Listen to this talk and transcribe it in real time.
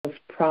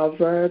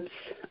Proverbs,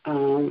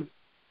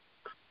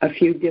 a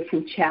few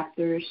different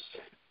chapters,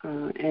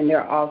 and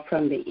they're all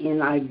from the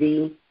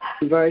NIV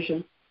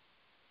version.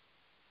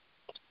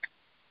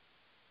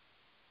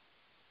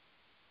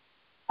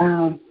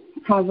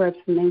 Proverbs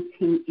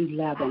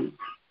 19:11.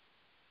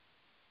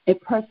 A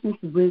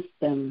person's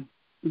wisdom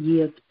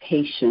yields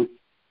patience.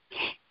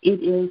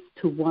 It is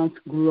to one's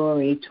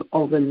glory to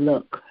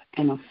overlook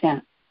an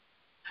offense.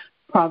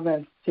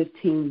 Proverbs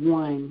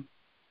 15:1.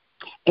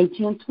 A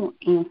gentle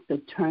answer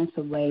turns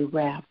away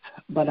wrath,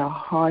 but a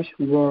harsh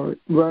word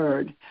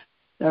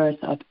stirs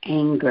up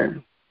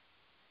anger.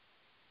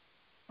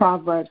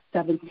 Proverbs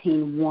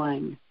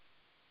 17:1.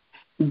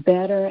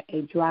 Better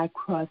a dry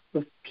crust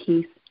with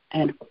peace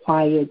and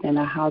quiet than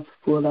a house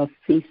full of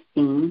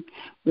feasting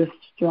with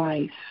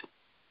strife.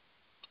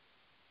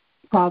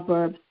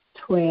 Proverbs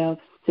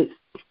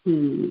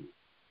 12:16.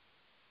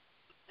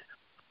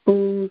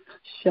 Fools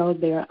show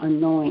their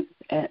annoyance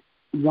at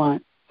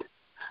once,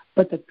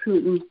 but the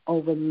prudent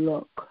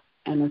overlook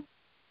an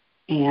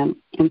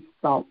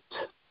insult.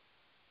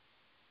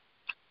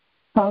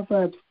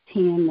 Proverbs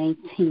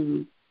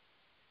 10:18.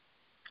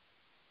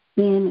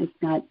 Sin is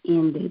not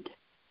ended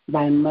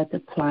by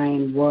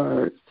multiplying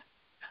words,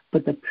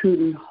 but the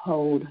prudent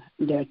hold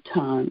their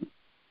tongue.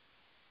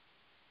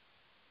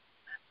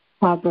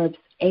 Proverbs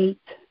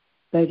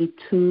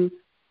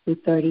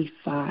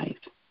 8:32-35.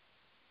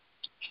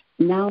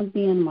 Now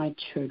then, my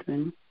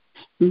children,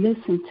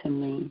 listen to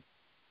me.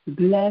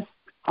 Blessed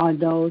are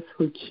those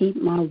who keep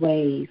my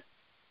ways.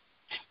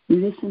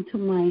 Listen to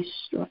my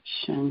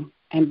instruction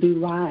and be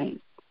wise.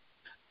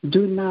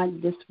 Do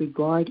not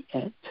disregard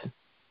it.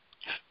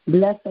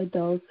 Blessed are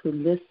those who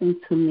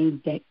listen to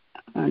me,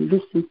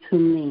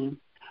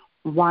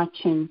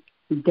 watching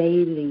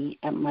daily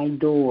at my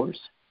doors,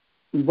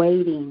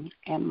 waiting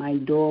at my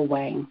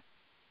doorway.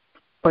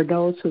 For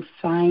those who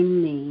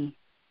find me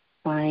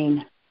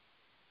find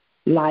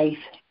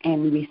life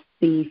and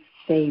receive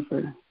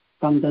favor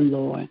from the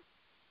Lord.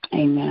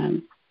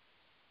 Amen.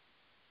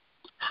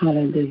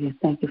 Hallelujah.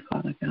 Thank you,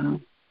 Father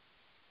God.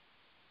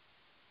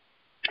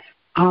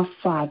 Our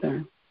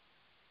Father,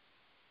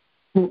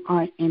 who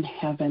art in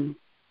heaven,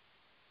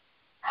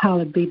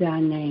 hallowed be thy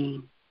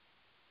name.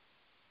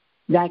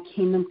 Thy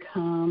kingdom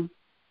come,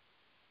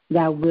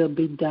 thy will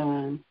be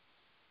done,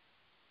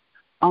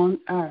 on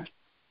earth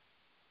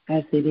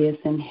as it is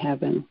in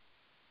heaven.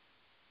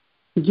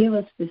 Give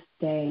us this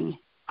day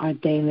our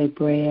daily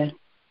bread,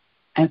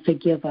 and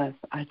forgive us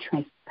our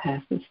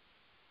trespasses,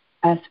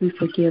 as we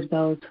forgive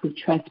those who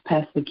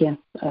trespass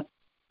against us.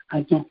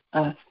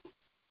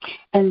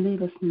 And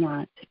lead us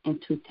not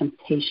into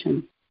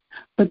temptation,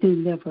 but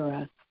deliver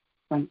us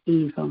from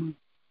evil.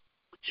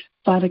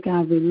 Father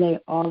God, we lay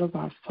all of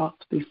our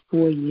faults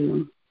before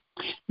you.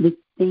 The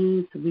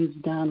things we've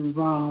done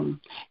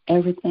wrong,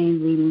 everything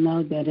we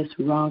know that is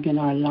wrong in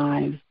our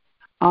lives,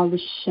 all the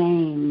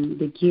shame,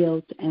 the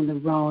guilt, and the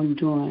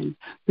wrongdoing,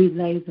 we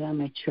lay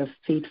them at your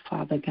feet,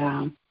 Father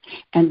God,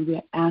 and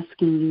we're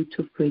asking you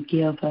to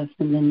forgive us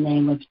in the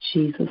name of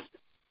Jesus.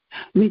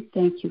 We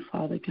thank you,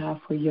 Father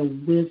God, for your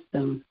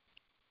wisdom,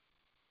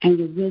 and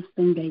your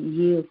wisdom that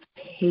yields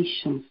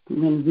patience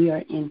when we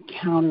are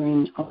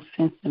encountering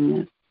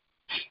offensiveness.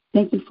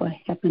 Thank you for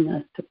helping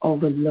us to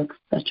overlook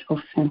such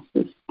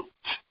offenses.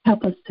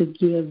 Help us to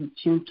give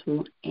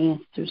gentle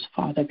answers,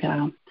 Father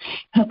God.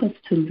 Help us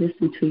to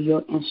listen to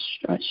your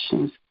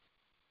instructions.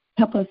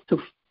 Help us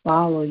to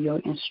follow your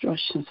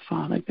instructions,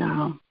 Father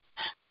God.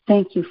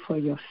 Thank you for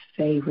your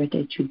favor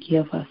that you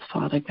give us,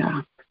 Father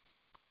God.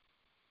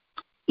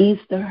 Ease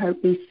the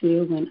hurt we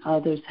feel when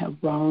others have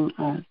wronged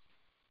us.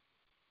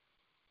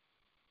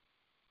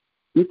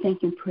 We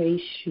thank and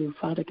praise you,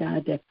 Father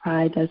God, that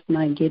pride does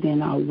not get in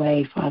our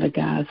way, Father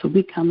God. So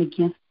we come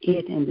against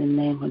it in the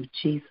name of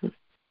Jesus.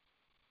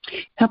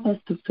 Help us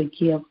to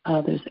forgive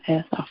others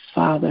as our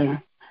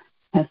Father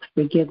has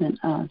forgiven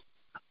us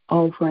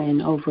over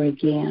and over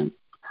again.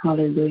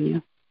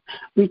 Hallelujah.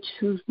 We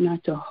choose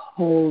not to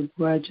hold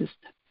grudges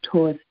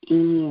towards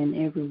any and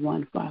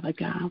everyone, Father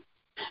God.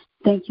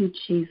 Thank you,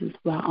 Jesus,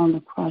 while on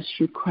the cross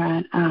you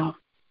cried out,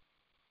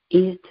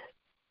 "It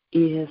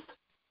is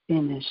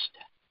finished."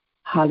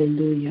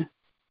 Hallelujah.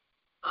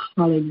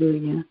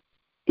 Hallelujah.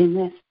 In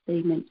that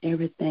statement,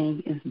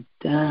 everything is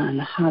done.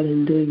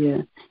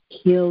 Hallelujah.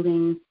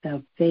 Healing,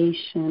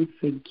 salvation,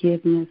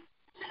 forgiveness.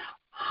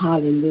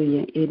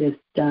 Hallelujah. It is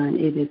done.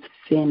 It is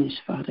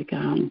finished, Father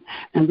God.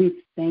 And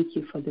we thank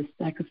you for the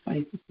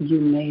sacrifices you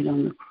made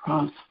on the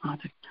cross,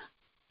 Father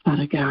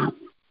God.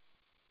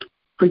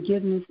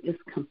 Forgiveness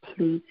is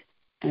complete,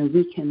 and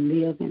we can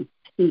live in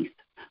peace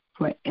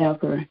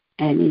forever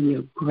and in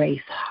your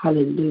grace.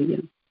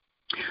 Hallelujah.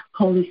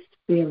 Holy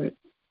Spirit,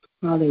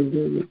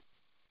 hallelujah.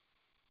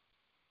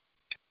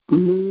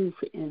 Move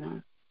in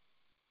us.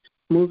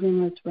 Move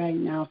in us right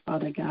now,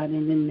 Father God,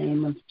 in the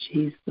name of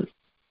Jesus.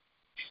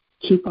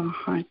 Keep our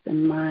hearts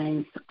and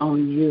minds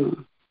on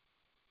you.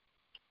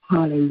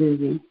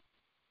 Hallelujah.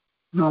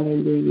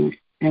 Hallelujah.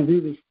 And we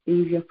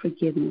receive your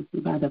forgiveness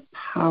by the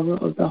power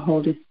of the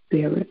Holy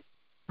Spirit.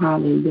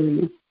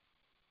 Hallelujah.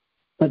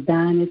 For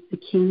thine is the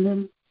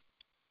kingdom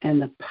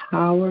and the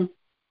power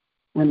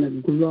and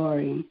the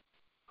glory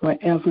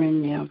forever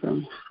and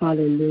ever.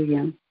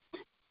 Hallelujah.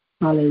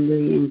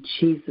 Hallelujah. In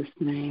Jesus'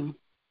 name.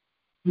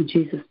 In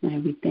Jesus'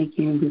 name, we thank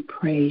you and we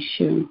praise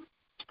you.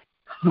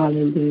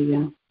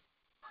 Hallelujah.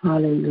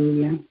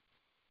 Hallelujah.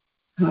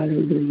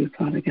 Hallelujah,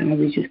 Father God.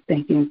 We just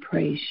thank you and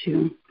praise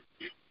you.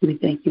 We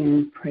thank you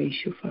and praise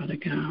you, Father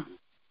God.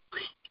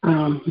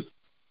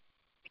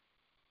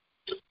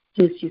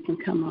 Just you can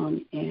come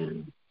on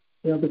and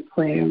feel the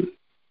prayer.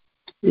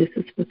 This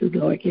is what the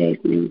Lord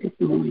gave me this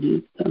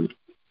morning. So,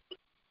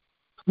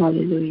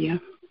 hallelujah.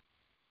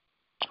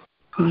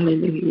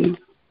 Hallelujah.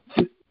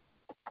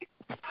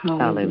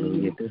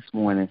 Hallelujah. This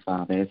morning,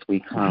 Father, as we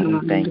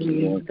come, we thank you,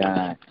 Lord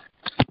God,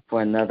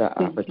 for another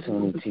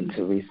opportunity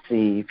to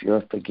receive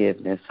your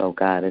forgiveness, oh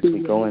God, as we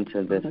go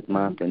into this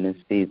month and this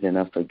season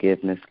of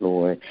forgiveness,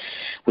 Lord.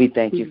 We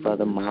thank you for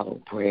the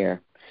model prayer.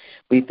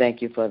 We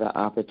thank you for the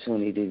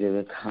opportunity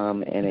to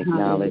come and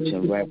acknowledge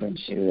and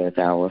reverence you as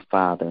our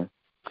Father.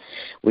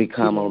 We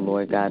come, oh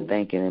Lord God,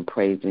 thanking and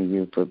praising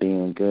you for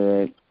being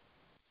good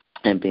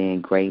and being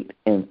great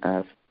in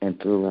us and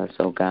through us,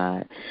 oh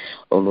God.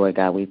 Oh Lord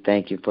God, we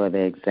thank you for the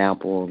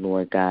example, oh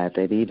Lord God,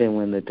 that even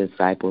when the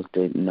disciples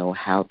didn't know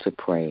how to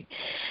pray,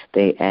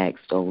 they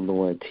asked, oh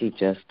Lord,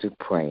 teach us to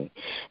pray.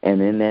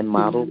 And in that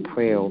model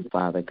prayer, oh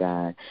Father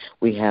God,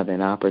 we have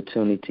an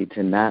opportunity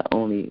to not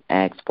only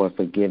ask for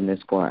forgiveness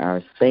for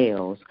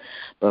ourselves,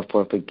 but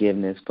for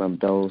forgiveness from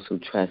those who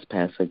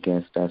trespass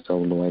against us, oh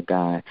Lord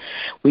God.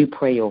 We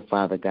pray, oh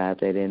Father God,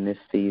 that in this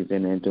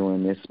season and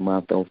during this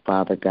month, oh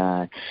Father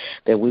God,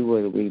 that we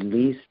will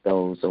release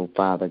those, oh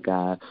Father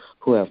God,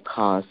 who have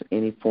caused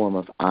any form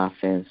of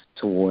offense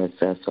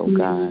towards us, oh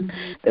God,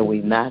 that we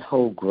not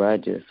hold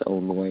grudges, oh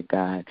Lord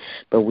God,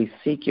 but we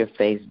seek your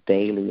face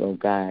daily, oh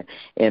God,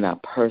 in our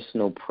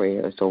personal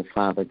prayers, oh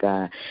Father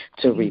God,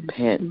 to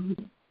repent.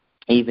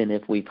 Even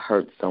if we've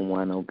hurt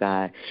someone, oh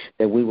God,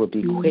 that we will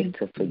be quick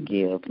to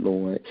forgive,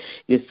 Lord.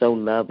 You're so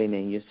loving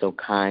and you're so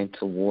kind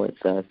towards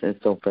us. And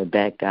so for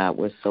that, God,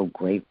 we're so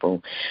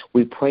grateful.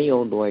 We pray,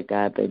 oh Lord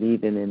God, that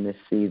even in this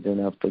season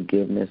of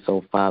forgiveness,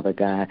 oh Father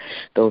God,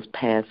 those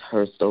past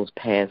hurts, those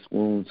past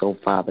wounds, oh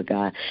Father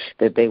God,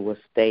 that they will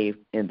stay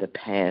in the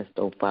past,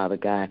 oh Father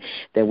God,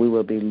 that we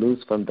will be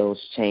loose from those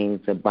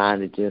chains and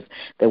bondages,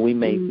 that we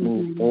may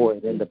move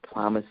forward in the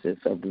promises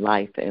of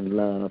life and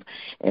love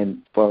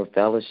and for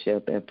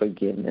fellowship and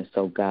forgiveness,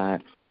 oh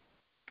God.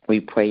 We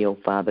pray, oh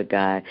Father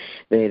God,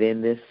 that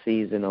in this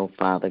season, oh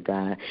Father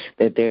God,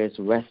 that there is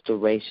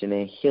restoration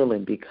and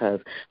healing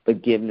because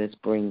forgiveness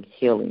brings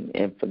healing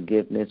and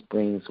forgiveness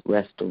brings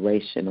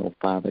restoration, oh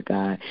Father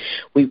God.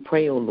 We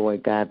pray, oh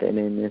Lord God, that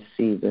in this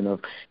season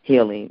of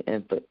healing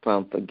and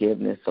from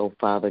forgiveness, oh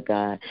Father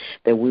God,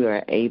 that we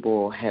are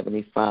able, oh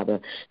Heavenly Father,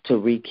 to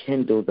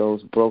rekindle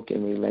those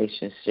broken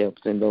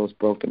relationships and those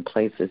broken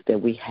places that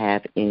we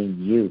have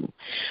in you.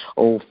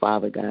 Oh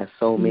Father God,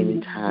 so many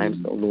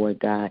times, oh Lord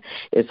God,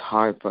 it's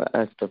hard for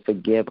us to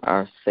forgive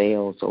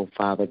ourselves, oh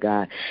Father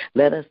God.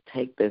 Let us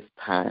take this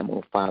time,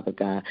 oh Father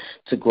God,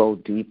 to grow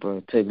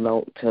deeper, to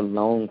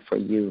long for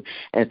you,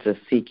 and to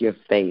seek your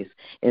face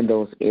in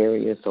those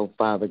areas, oh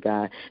Father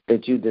God,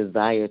 that you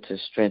desire to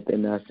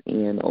strengthen us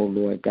in, oh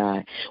Lord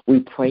God. We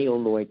pray, oh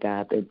Lord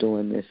God, that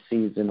during this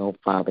season, oh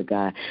Father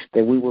God,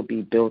 that we will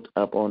be built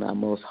up on our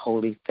most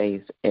holy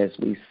faith as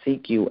we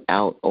seek you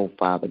out, oh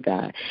Father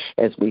God,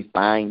 as we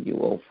find you,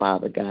 oh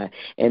Father God,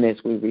 and as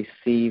we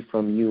receive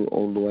from you,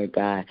 oh Lord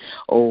God.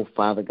 Oh,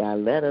 Father God,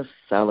 let us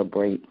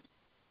celebrate.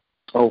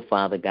 Oh,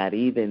 Father God,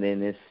 even in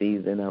this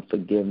season of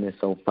forgiveness,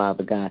 oh,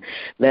 Father God,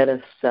 let us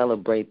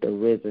celebrate the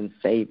risen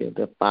Savior,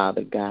 the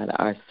Father God,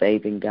 our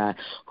saving God,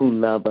 who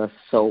loves us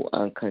so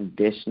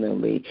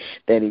unconditionally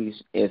that he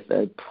is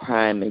a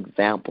prime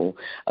example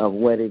of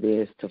what it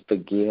is to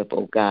forgive,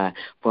 oh, God.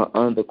 For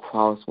on the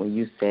cross, when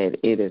you said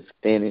it is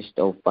finished,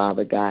 oh,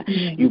 Father God,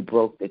 you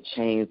broke the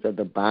chains of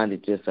the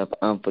bondages of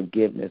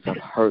unforgiveness, of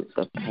hurts,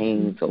 of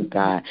pains, oh,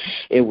 God.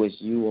 It was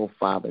you, oh,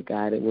 Father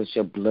God. It was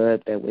your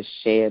blood that was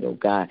shed, oh,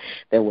 God,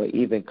 that will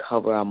even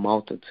cover our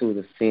multitude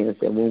of sins.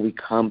 And when we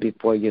come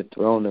before your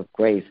throne of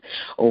grace,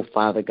 oh,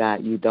 Father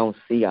God, you don't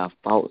see our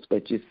faults,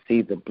 but you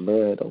see the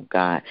blood, oh,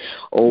 God.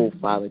 Oh,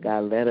 Father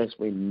God, let us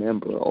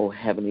remember, oh,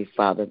 Heavenly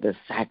Father, the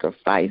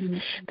sacrifice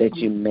that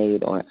you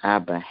made on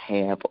our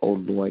behalf, oh,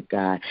 Lord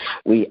God.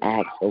 We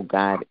ask, oh,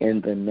 God,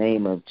 in the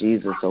name of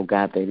Jesus, oh,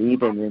 God, that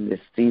even in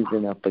this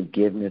season of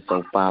forgiveness,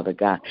 oh, Father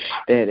God,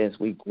 that as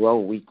we grow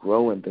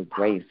in the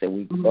grace, that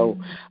we grow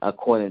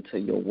according to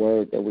your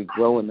word, that we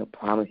grow in the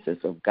promises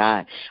of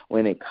God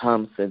when it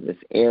comes to this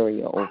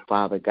area, oh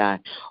Father God.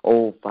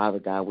 Oh Father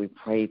God, we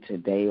pray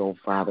today, oh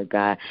Father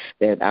God,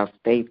 that our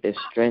faith is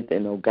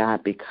strengthened, oh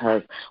God,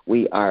 because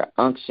we are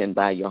unctioned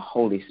by your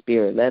Holy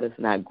Spirit. Let us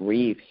not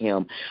grieve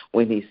him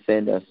when he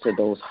sends us to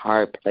those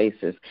hard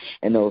places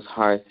and those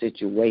hard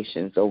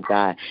situations, oh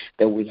God,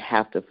 that we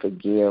have to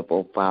forgive,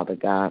 oh Father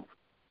God.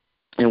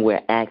 And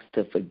we're asked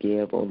to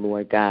forgive, oh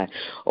Lord God.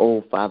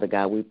 Oh, Father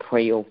God, we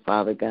pray, oh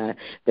Father God,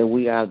 that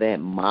we are that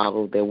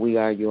model, that we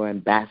are your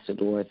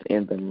ambassadors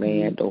in the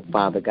land, oh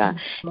Father God,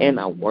 in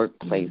our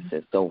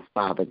workplaces, oh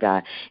Father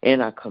God,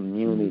 in our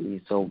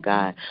communities, oh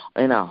God,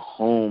 in our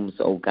homes,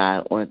 oh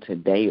God, on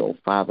today, oh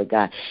Father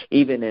God,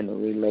 even in the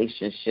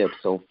relationships,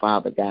 oh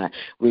Father God,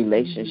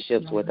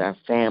 relationships with our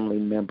family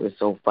members,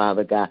 oh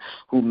Father God,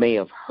 who may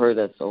have hurt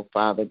us, oh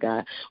Father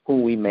God,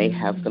 who we may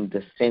have some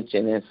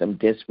dissension and some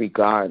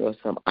disregard or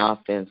some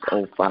offense,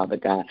 oh Father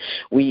God.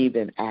 We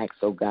even ask,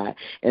 oh God.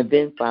 And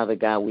then, Father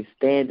God, we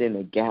stand in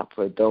the gap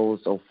for those,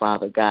 oh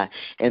Father God,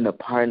 and the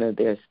pardon of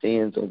their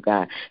sins, oh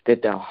God,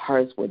 that their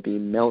hearts would be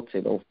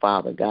melted, oh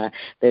Father God,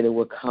 that it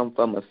would come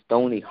from a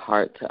stony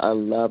heart to a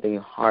loving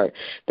heart,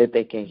 that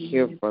they can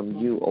hear from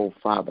you, oh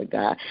Father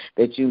God,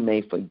 that you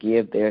may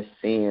forgive their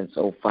sins,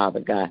 oh Father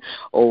God.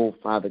 Oh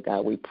Father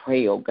God, we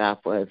pray, oh God,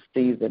 for a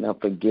season of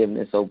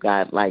forgiveness, oh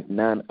God, like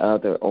none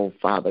other, oh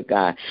Father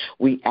God.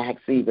 We ask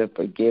even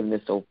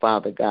forgiveness, oh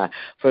Father God,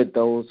 for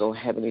those, oh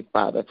Heavenly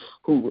Father,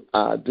 who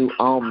do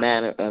all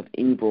manner of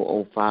evil,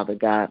 oh Father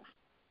God,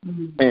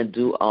 and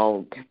do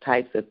all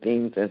types of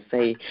things and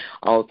say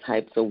all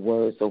types of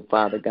words, oh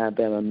Father God,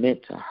 that are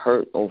meant to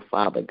hurt, oh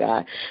Father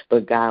God.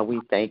 But God, we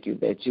thank you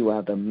that you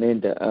are the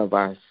mender of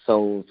our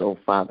souls, oh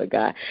Father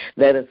God.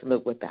 Let us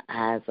look with the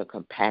eyes of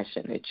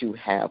compassion that you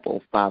have,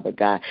 oh Father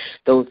God.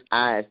 Those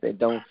eyes that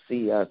don't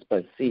see us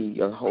but see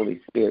your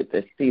Holy Spirit,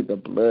 that see the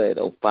blood,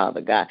 oh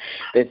Father God,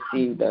 that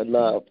see the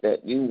love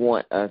that you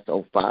want us,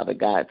 oh Father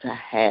God, to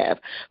have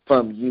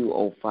from you,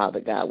 oh Father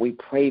God. We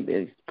pray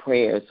these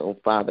prayers, oh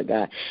Father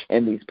God,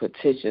 and these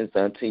petitions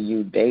unto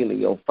you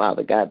daily, oh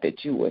Father God,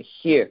 that you will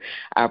hear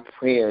our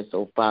prayers,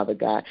 oh Father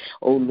God.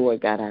 Oh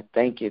Lord God, I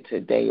thank you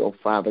today, oh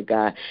Father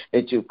God,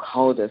 that you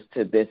called us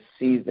to this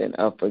season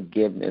of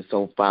forgiveness,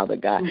 oh Father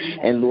God.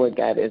 And Lord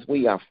God, as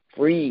we are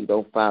freed,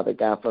 oh Father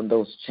God, from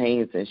those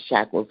chains and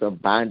shackles of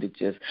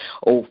bondages,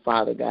 oh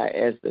Father God,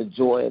 as the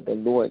joy of the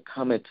Lord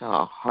come into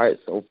our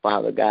hearts, oh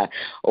Father God,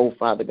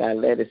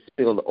 let it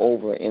spill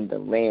over in the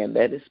land,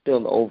 let it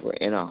spill over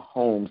in our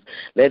homes,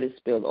 let it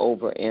spill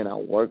over in our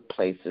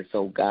workplaces,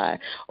 oh God.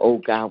 Oh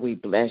God, we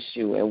bless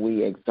you and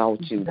we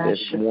exalt you this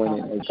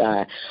morning, oh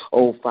God.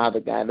 Oh Father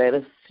God, let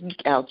us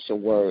seek out your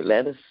word.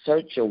 Let us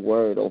search your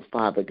word, oh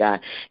Father God,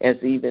 as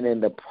even in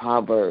the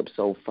Proverbs,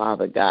 oh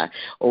Father God.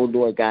 Oh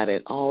Lord God,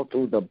 and all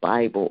through the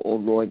Bible, oh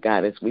Lord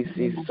God, as we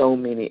see so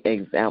many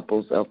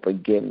examples of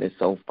forgiveness,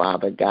 oh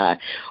Father God.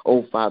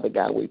 Oh Father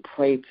God, we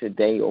pray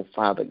today, oh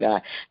Father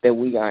God, that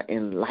we are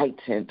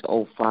enlightened,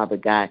 oh Father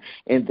God,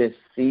 in this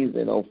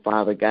season, oh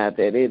Father God,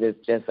 that it is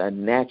just a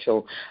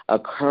natural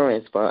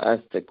occurrence for us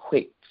to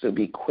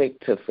be quick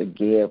to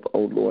forgive,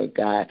 oh Lord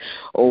God.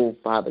 Oh,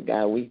 Father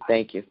God, we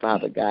thank you,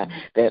 Father God,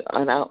 that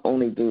not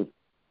only do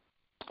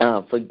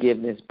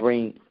forgiveness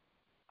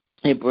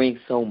it brings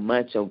so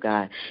much, oh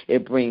God.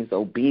 It brings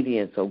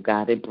obedience, oh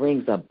God. It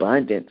brings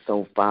abundance,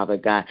 oh Father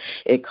God.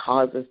 It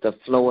causes the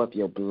flow of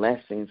your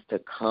blessings to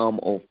come,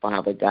 oh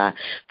Father God.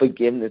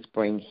 Forgiveness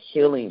brings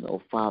healing,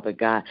 oh Father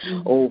God.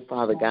 Oh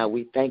Father God,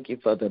 we thank you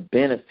for the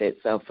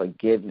benefits of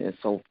forgiveness,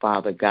 oh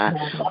Father God.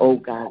 Oh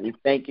God, we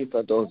thank you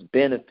for those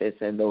benefits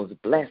and those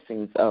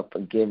blessings of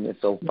forgiveness,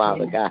 oh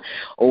Father God.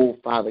 Oh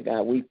Father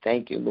God, we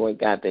thank you, Lord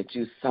God, that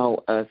you saw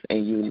us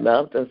and you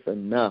loved us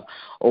enough,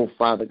 oh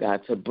Father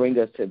God, to bring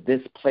us to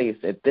this place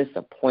at this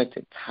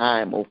appointed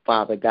time, oh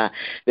Father God,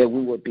 that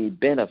we would be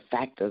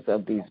benefactors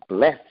of these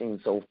blessings,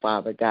 oh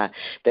Father God,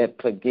 that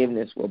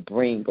forgiveness will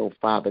bring, oh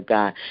Father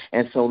God.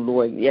 And so,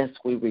 Lord, yes,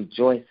 we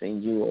rejoice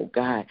in you, oh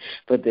God,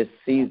 for this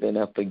season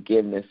of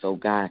forgiveness, oh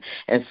God.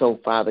 And so,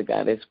 Father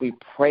God, as we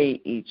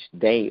pray each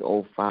day,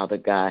 oh Father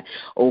God,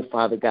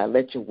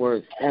 let your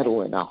word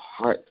settle in our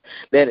hearts.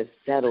 Let it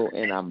settle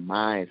in our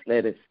minds.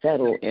 Let it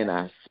settle in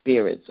our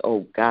spirits,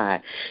 oh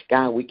God.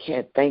 God, we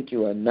can't thank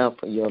you enough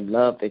for your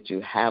love that you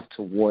have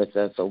towards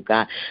us, oh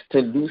God, to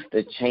loose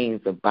the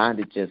chains of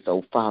bondages,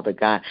 oh Father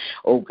God,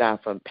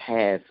 from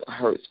past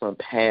hurts, from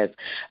past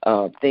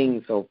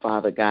things, oh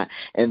Father God.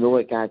 And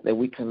Lord God, that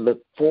we can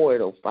look forward,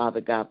 oh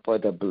Father God, for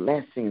the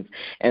blessings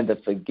and the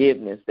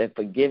forgiveness that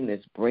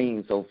forgiveness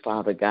brings, oh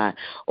Father God.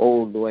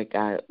 Oh Lord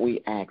God,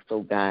 we ask,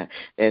 oh God,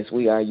 as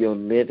we are your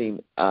living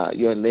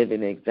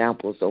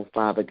examples, oh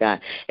Father God,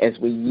 as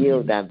we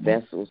yield our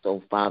vessels,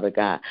 oh Father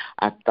God,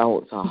 our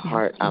thoughts, our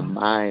heart, our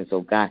minds,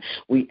 oh God.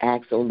 We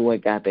ask, oh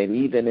Lord God, that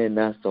even in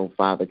us, oh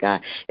Father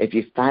God, if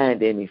you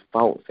find any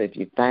faults, if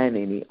you find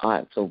any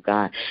arts, oh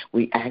God,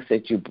 we ask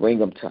that you bring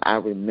them to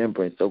our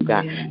remembrance, oh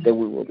God, that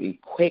we will be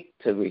quick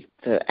to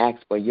ask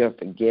for your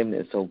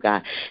forgiveness, oh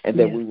God, and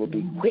that we will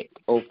be quick,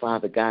 oh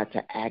Father God,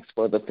 to ask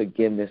for the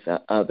forgiveness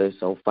of others,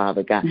 oh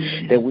Father God,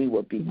 that we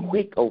will be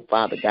quick, oh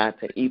Father God,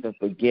 to even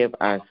forgive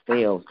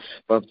ourselves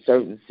from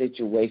certain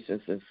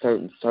situations and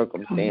certain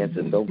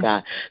circumstances, oh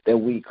God, that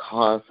we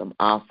cause some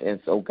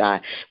offense, oh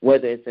God,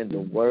 whether it's in the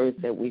words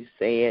that we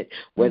said,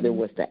 whether it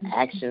was the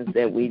actions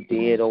that we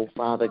did, oh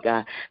Father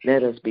God,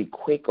 let us be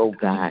quick, oh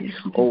God.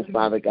 Oh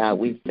Father God,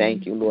 we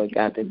thank you, Lord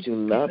God, that you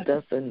loved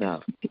us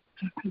enough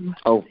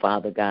oh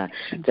Father God,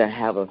 to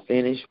have a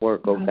finished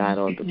work, oh God,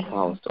 on the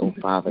cross, oh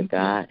Father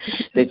God,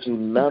 that you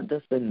loved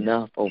us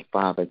enough, oh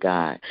Father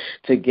God,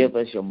 to give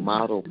us your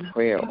model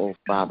prayer, oh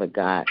Father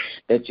God,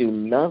 that you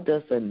loved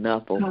us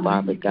enough, oh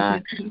Father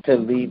God, to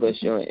leave us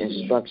your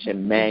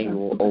instruction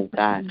manual, oh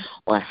God,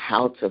 on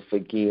how to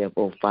forgive,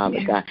 oh Father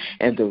God,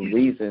 and the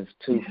reasons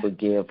to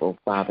forgive, oh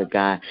Father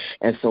God.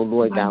 And so,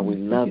 Lord God, we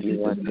love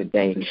you on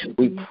today.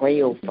 We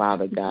pray, oh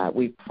Father God,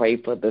 we pray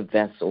for the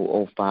vessel,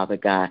 oh Father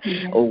God.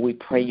 Oh, we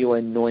pray your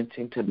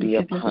anointing to be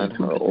upon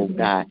her, oh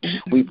God.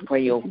 We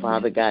pray, oh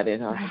Father God,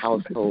 in her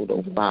household,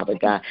 oh Father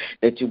God,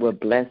 that you will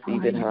bless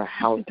even her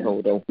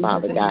household, oh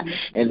Father God.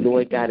 And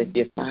Lord God, if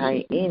you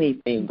find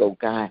anything, oh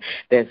God,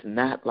 that's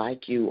not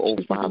like you, oh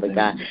Father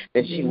God,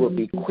 that she will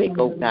be quick,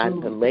 oh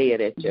God, to lay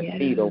it at your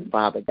feet, oh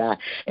Father God,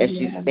 as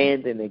she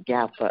stands in the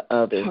gap for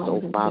others,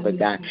 oh Father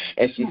God,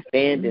 as she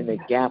stands in the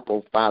gap,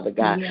 oh Father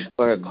God,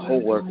 for her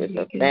co-workers,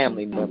 her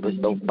family members,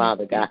 oh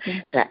Father God,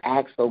 to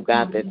ask, oh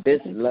God, that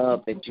this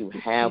love that you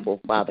have, oh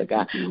Father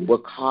God, will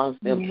cause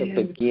them to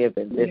forgive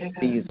in this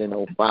season,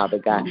 oh Father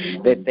God,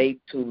 that they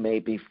too may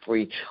be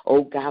free.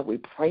 Oh God, we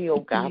pray, oh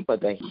God, for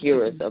the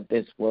hearers of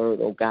this word,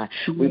 oh God.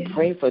 We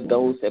pray for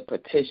those that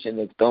petition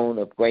the throne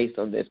of grace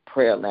on this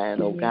prayer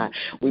line, oh God.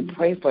 We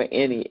pray for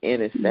any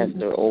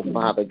intercessor, oh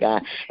Father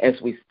God, as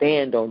we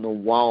stand on the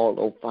wall,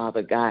 oh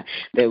Father God,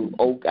 that,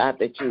 oh God,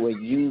 that you will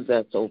use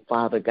us, oh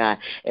Father God,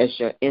 as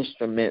your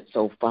instruments,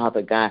 oh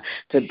Father God,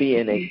 to be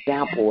an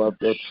example of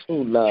your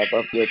true love,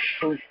 of your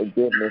true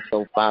forgiveness,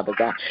 oh Father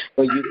God.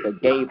 For you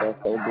forgave us,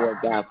 oh Lord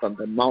God, from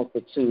the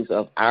multitudes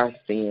of our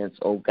sins,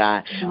 oh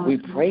God. We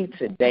pray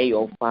today,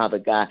 oh Father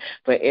God,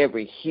 for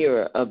every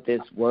hearer of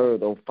this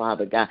word, oh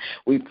Father God.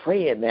 We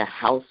pray in their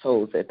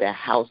households, that their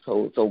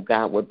households, oh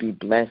God, would be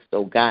blessed,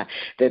 oh God,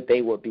 that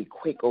they would be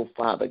quick, oh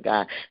Father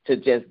God, to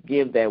just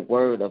give that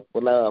word of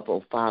love,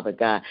 oh Father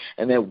God,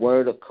 and that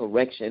word of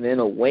correction in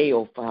a way,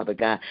 oh Father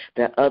God,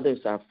 that others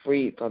are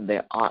freed from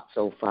their arts,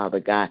 oh Father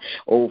God.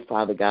 Oh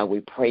Father God,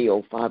 we pray,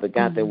 oh Father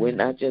God, that we're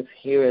not just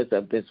hearers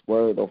of this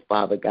word, oh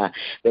Father God,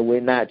 that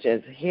we're not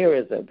just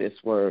hearers of this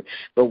word,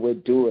 but we're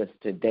doers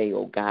today,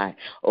 oh God.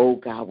 Oh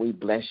God, we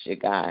bless you,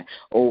 God.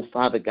 Oh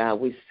Father God,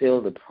 we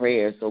seal the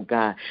prayers, oh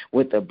God,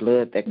 with the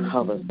blood that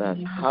covers us.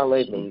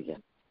 Hallelujah.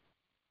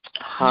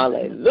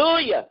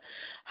 Hallelujah.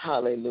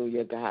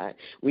 Hallelujah, God.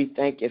 We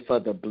thank you for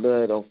the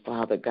blood, oh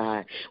Father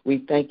God.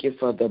 We thank you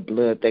for the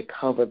blood that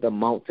covered the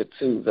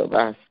multitudes of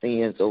our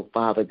sins, oh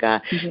Father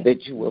God,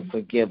 that you will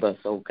forgive us,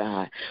 oh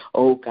God.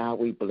 Oh God,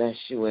 we bless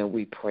you and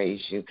we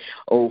praise you.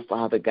 Oh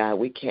Father God,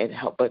 we can't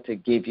help but to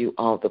give you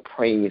all the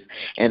praise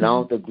and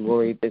all the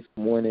glory this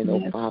morning,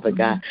 oh Father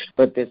God,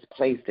 for this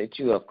place that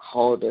you have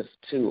called us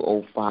to,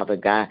 oh Father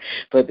God,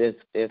 for this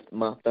 5th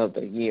month of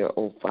the year,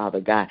 oh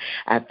Father God.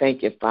 I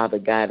thank you, Father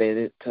God, that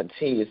it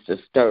continues to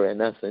stir in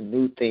us a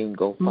new thing,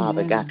 oh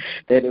Father God,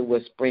 that it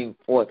will spring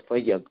forth for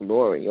your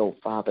glory, oh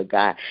Father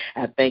God.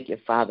 I thank you,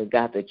 Father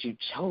God, that you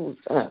chose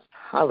us.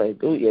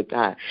 Hallelujah,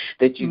 God,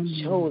 that you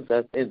chose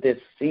us in this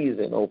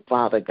season, oh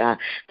Father God,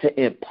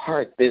 to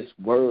impart this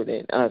word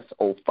in us,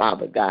 oh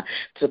Father God,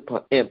 to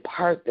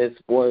impart this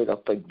word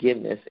of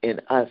forgiveness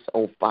in us,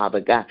 oh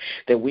Father God,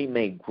 that we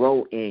may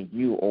grow in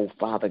you, oh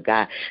Father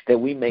God, that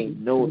we may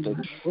know the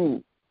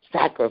truth.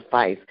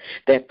 Sacrifice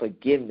that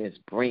forgiveness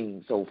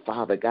brings, oh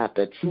Father God,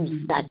 the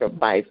true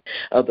sacrifice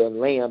of the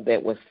lamb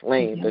that was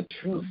slain, the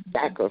true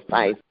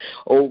sacrifice,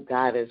 oh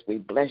God, as we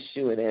bless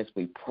you and as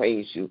we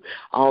praise you,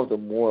 all the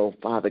more, oh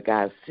Father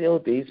God,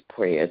 seal these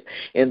prayers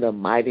in the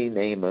mighty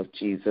name of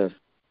Jesus.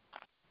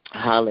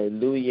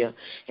 Hallelujah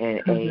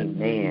and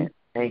amen.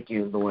 Thank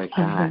you, Lord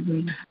God.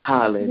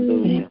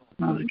 Hallelujah.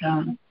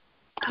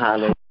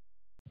 Hallelujah.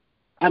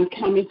 I'm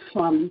coming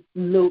from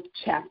Luke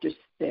chapter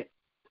 6.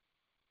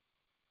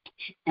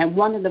 And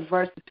one of the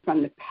verses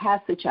from the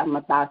passage I'm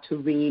about to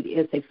read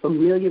is a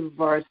familiar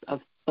verse of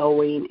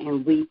sowing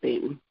and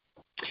reaping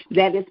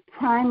that is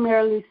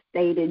primarily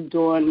stated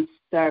during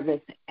service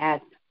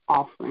at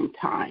offering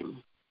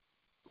time.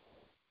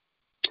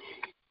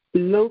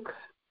 Luke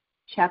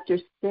chapter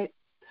 6,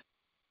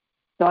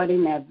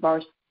 starting at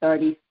verse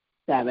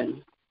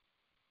 37.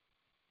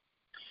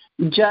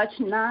 Judge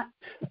not,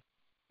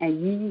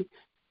 and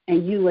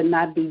you will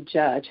not be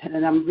judged.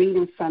 And I'm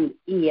reading from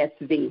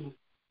ESV.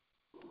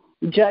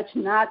 Judge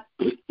not,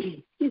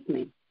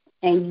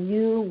 and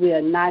you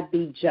will not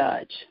be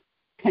judged.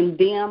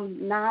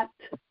 Condemn not,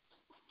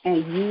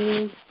 and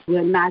you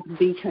will not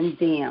be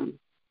condemned.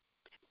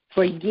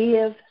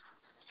 Forgive,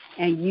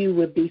 and you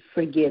will be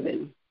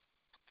forgiven.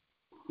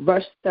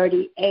 Verse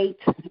 38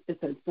 is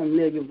a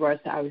familiar verse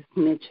I was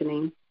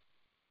mentioning.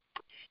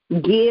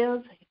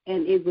 Give,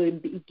 and it will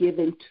be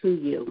given to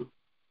you.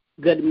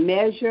 Good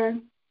measure,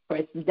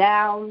 pressed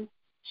down,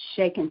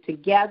 shaken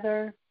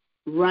together,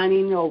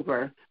 running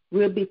over,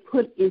 will be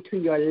put into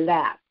your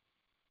lap.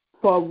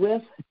 For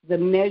with the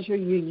measure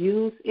you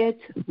use, it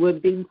will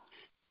be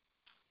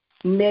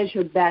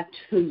measured back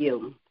to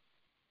you.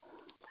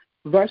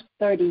 Verse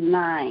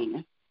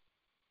 39.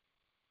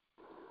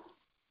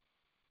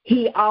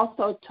 He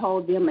also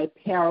told them a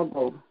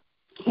parable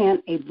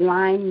Can a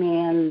blind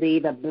man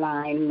lead a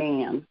blind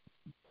man?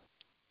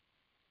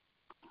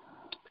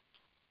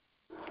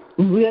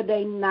 Will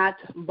they not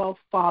both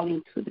fall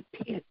into the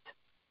pit?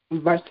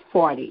 Verse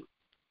 40.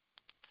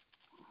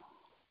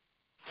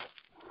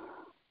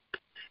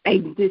 A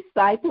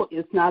disciple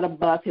is not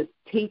above his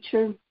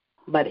teacher,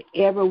 but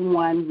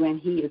everyone, when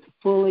he is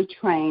fully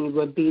trained,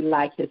 will be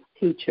like his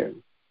teacher.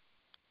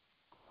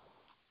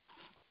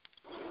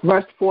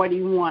 Verse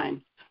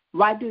 41.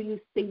 Why do you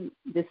see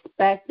the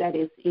speck that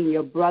is in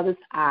your brother's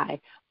eye,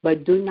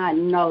 but do not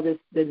notice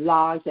the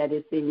log that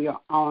is in your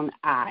own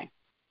eye?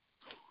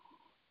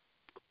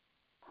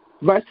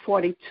 Verse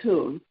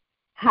 42.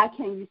 How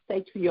can you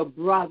say to your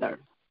brother,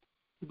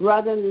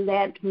 brother,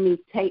 let me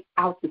take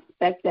out the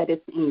speck that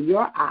is in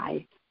your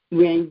eye,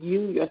 when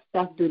you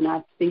yourself do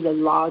not see the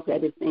log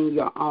that is in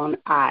your own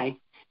eye,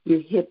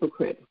 you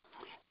hypocrite?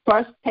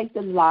 First take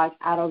the log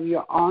out of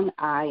your own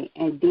eye,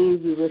 and then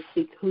you will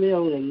see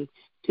clearly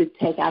to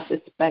take out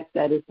the speck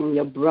that is in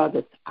your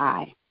brother's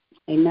eye.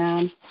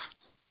 Amen.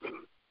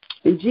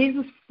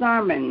 Jesus'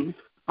 sermon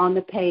on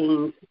the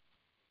pains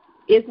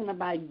isn't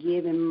about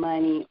giving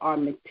money or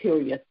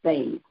material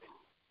things.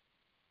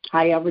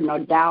 However, no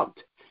doubt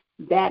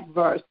that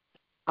verse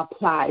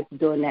applies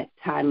during that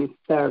time in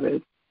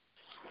service.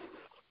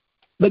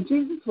 But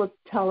Jesus was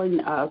telling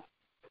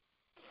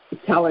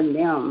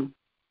them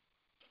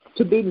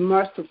to be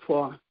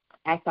merciful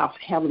as our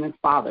Heavenly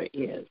Father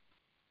is.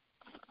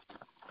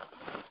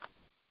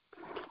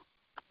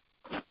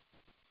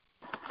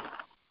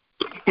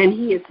 And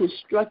he is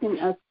instructing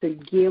us to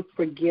give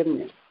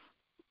forgiveness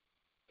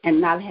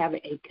and not have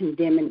a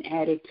condemning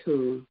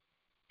attitude.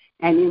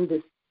 And in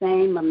the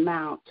same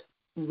amount,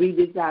 we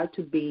desire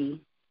to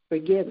be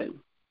forgiven.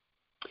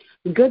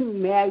 Good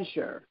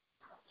measure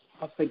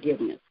of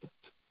forgiveness.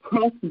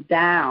 Pressed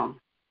down,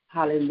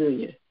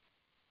 hallelujah,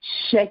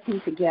 shaking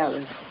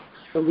together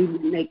so we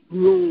make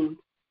room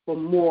for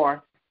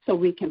more so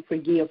we can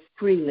forgive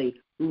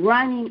freely.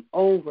 Running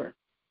over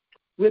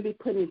will be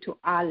put into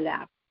our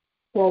lap.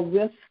 For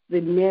with the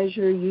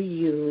measure you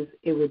use,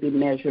 it will be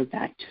measured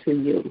back to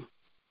you.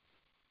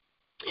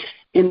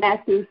 In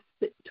Matthew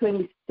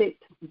 26,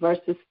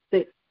 verses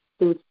 6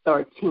 through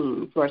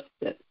 13, verse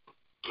 6.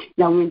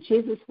 Now when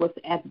Jesus was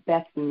at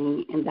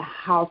Bethany in the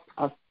house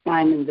of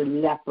Simon the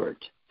leper,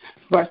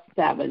 verse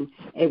 7,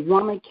 a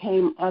woman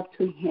came up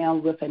to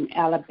him with an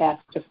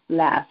alabaster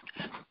flask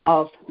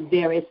of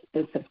very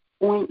expensive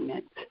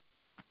ointment,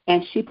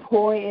 and she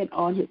poured it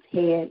on his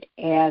head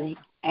and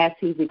as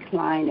he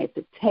reclined at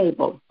the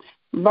table.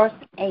 Verse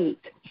 8,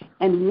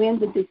 and when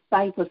the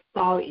disciples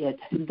saw it,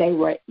 they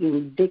were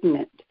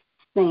indignant,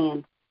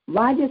 saying,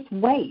 why just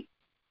wait?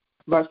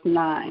 Verse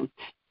 9,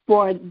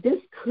 for this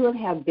could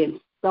have been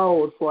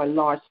sold for a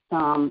large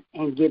sum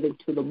and given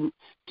to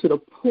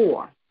the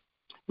poor.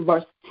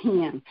 Verse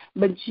 10,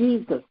 but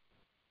Jesus,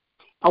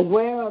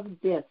 aware of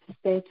this,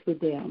 said to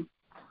them,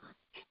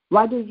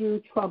 why do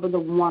you trouble the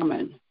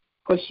woman?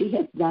 For she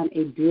has done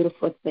a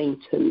beautiful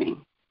thing to me.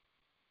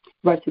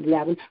 Verse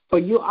 11, for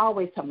you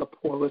always have the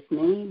poor with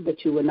me,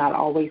 but you will not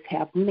always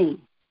have me.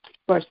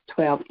 Verse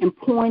 12, in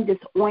pouring this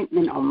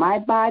ointment on my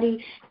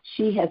body,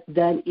 she has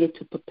done it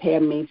to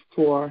prepare me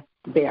for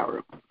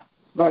burial.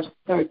 Verse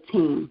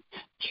 13,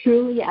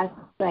 truly I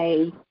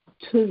say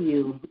to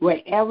you,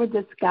 wherever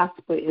this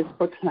gospel is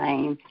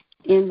proclaimed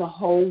in the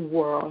whole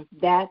world,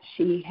 that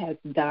she has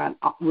done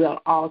will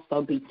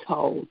also be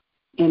told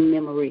in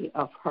memory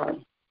of her.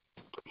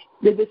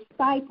 The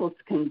disciples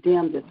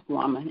condemned this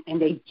woman,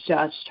 and they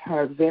judged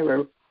her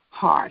very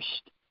harsh.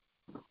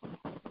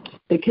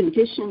 The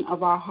condition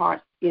of our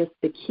hearts is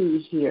the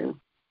key here,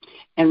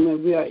 and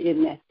when we are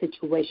in that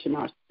situation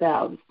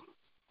ourselves.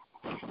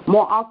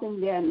 More often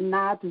than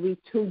not, we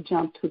too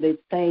jump to the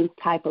same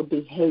type of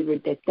behavior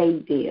that they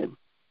did.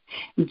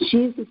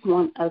 Jesus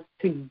wants us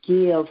to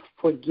give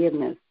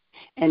forgiveness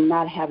and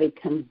not have a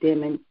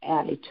condemning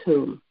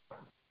attitude.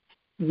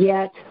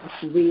 Yet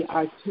we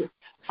are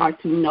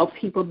to know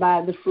people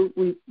by the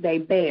fruit they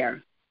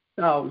bear.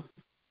 So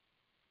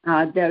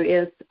there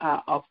is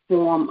a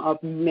form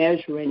of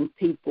measuring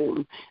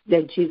people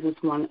that Jesus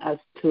wants us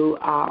to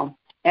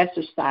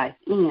exercise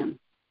in.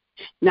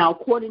 Now,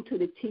 according to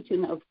the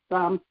teaching of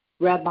some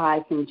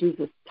rabbis in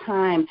Jesus'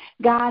 time,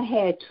 God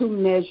had two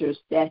measures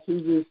that he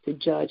used to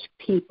judge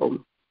people.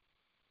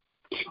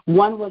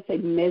 One was a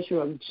measure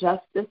of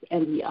justice,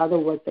 and the other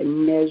was a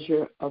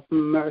measure of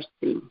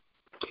mercy.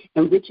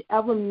 And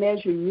whichever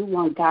measure you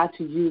want God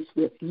to use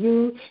with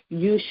you,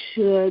 you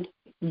should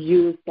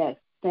use that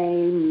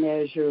same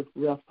measure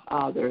with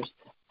others.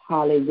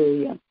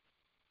 Hallelujah.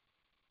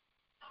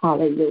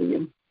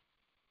 Hallelujah.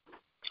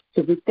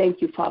 So we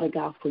thank you, Father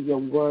God, for your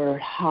word.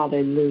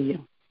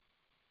 Hallelujah.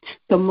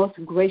 The most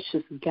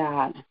gracious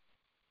God,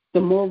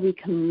 the more we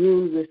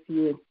commune with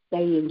you and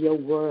stay in your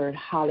word,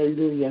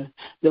 hallelujah,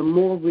 the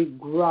more we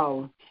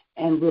grow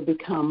and will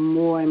become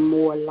more and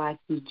more like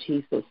you,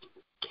 Jesus.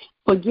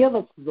 Forgive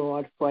us,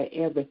 Lord, for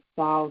every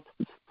thought,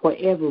 for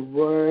every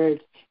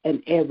word,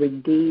 and every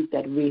deed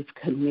that we've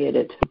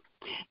committed.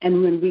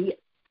 And when we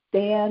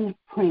stand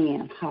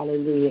praying,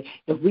 hallelujah.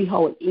 If we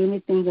hold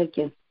anything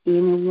against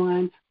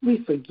anyone,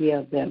 we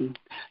forgive them,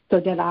 so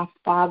that our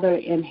Father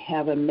in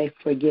heaven may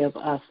forgive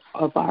us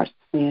of our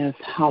sins,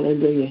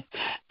 hallelujah.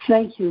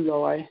 Thank you,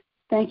 Lord.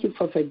 Thank you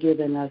for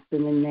forgiving us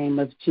in the name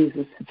of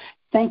Jesus.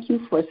 Thank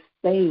you for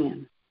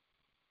saying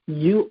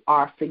you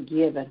are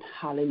forgiven,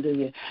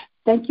 hallelujah.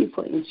 Thank you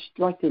for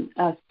instructing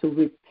us to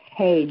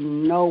repay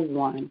no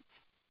one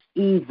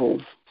evil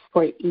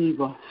for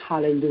evil,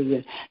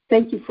 hallelujah.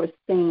 Thank you for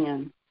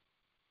saying,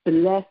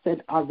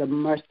 blessed are the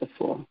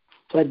merciful,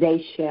 for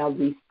they shall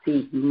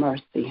receive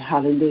mercy,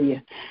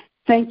 hallelujah.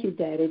 Thank you,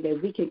 Daddy,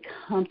 that we can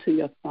come to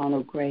your throne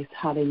of grace,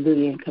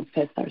 hallelujah, and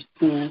confess our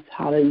sins,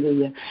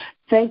 hallelujah.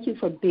 Thank you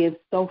for being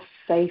so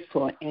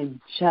faithful and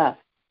just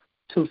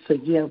to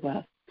forgive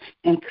us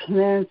and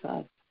cleanse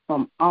us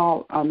from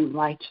all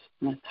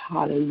unrighteousness,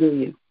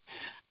 hallelujah.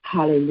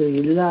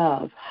 Hallelujah.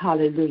 Love,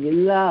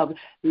 hallelujah.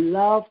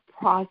 Love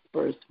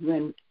prospers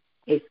when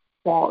a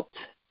fault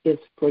is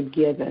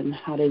forgiven,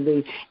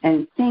 hallelujah.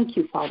 And thank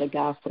you, Father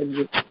God, for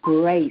your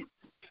grace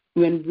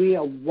when we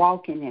are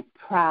walking in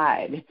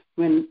pride,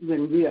 when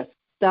we are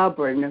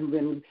stubborn, and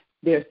when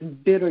there's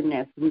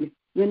bitterness, when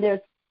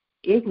there's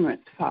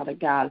ignorance, Father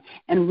God,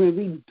 and when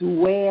we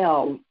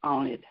dwell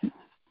on it,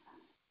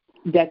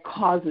 that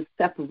causes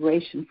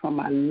separation from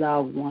our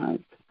loved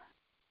ones.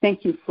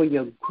 Thank you for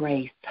your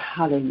grace,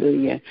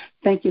 hallelujah.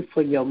 Thank you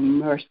for your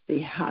mercy,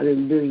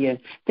 hallelujah.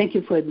 Thank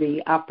you for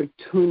the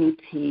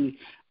opportunity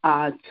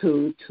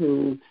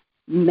to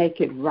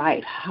make it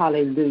right,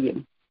 hallelujah.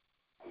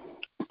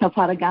 So,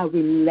 Father God,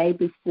 we lay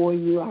before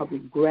you our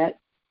regrets,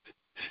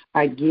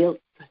 our guilt,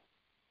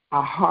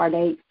 our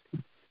heartaches,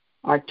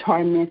 our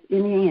torments,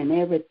 any and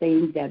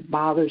everything that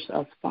bothers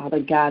us, Father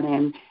God,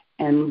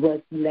 and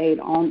what's laid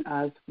on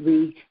us,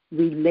 we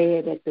lay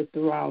it at the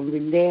throne. We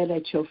lay it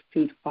at your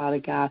feet, Father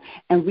God,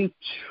 and we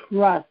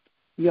trust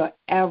your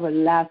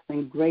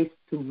everlasting grace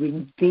to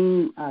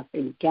redeem us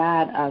and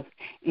guide us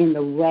in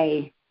the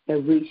way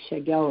that we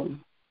should go.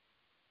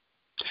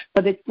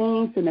 For the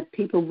things and the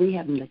people we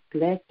have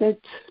neglected,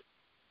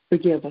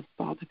 forgive us,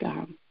 Father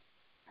God.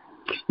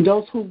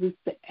 Those who we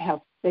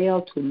have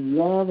failed to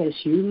love as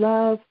you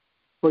love,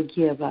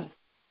 forgive us.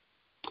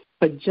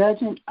 For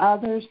judging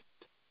others,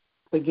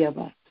 forgive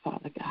us,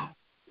 Father God.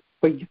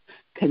 For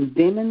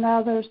condemning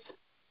others,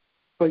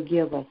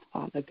 forgive us,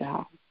 Father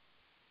God.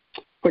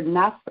 For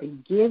not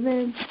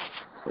forgiving,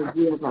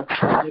 forgive us,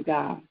 Father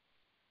God.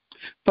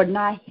 For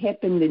not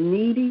helping the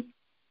needy,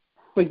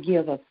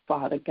 forgive us,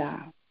 Father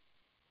God.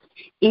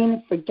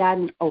 Any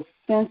forgotten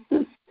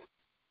offenses,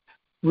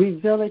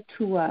 reveal it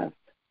to us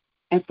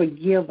and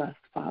forgive us,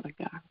 Father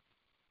God.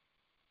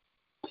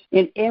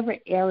 In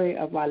every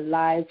area of our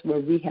lives where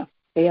we have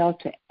failed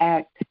to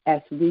act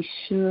as we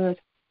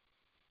should,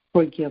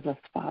 forgive us,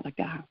 Father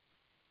God.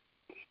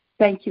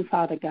 Thank you,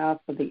 Father God,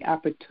 for the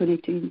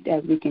opportunity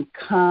that we can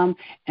come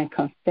and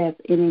confess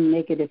any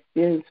negative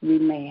feelings we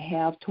may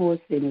have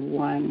towards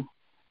anyone.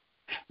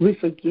 We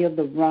forgive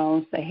the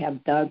wrongs they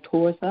have done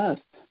towards us.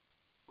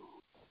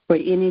 For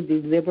any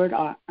deliberate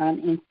or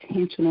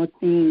unintentional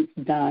things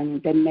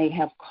done that may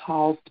have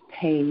caused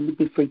pain,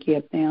 we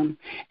forgive them.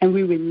 And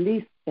we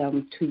release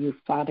them to you,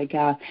 Father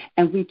God.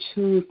 And we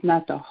choose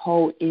not to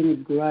hold any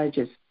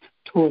grudges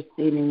towards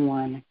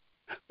anyone.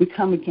 We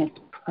come against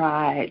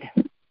pride,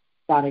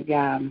 Father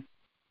God.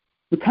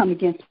 We come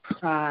against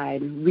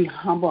pride. We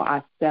humble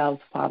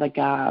ourselves, Father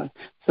God,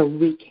 so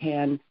we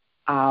can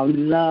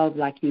love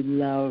like you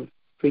love,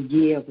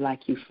 forgive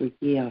like you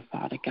forgive,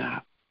 Father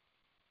God.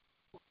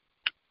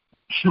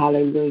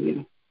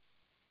 Hallelujah.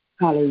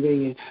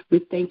 Hallelujah. We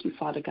thank you,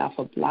 Father God,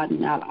 for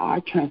blotting out our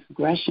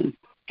transgressions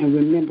and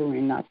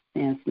remembering our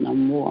sins no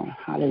more.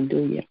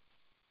 Hallelujah.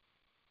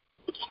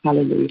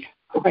 Hallelujah.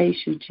 Praise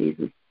you,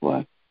 Jesus,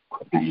 for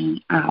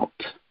crying out.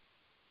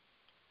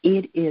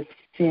 It is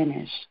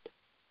finished.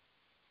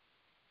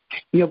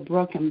 Your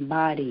broken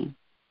body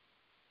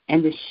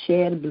and the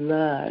shed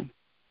blood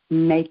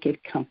make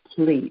it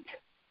complete.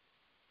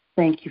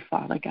 Thank you,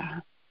 Father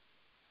God.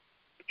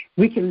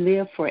 We can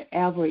live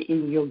forever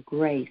in your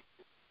grace,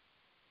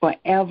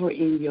 forever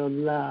in your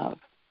love.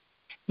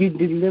 You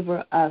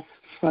deliver us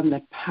from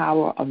the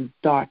power of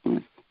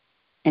darkness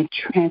and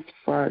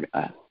transferred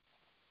us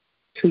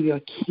to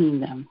your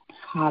kingdom.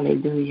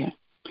 Hallelujah.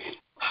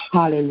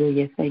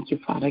 Hallelujah. Thank you,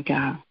 Father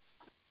God.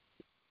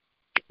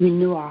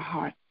 Renew our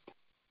hearts.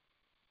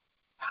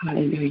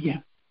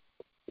 Hallelujah.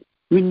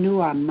 Renew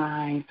our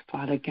minds,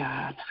 Father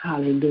God.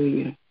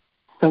 Hallelujah.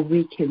 So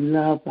we can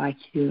love like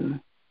you.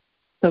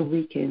 So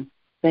we can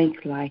think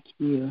like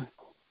you.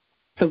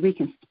 So we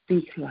can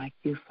speak like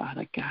you,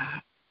 Father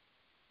God.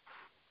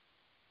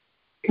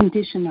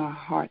 Condition our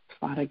hearts,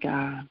 Father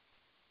God.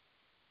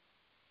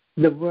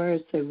 The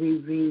words that we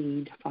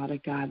read, Father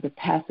God, the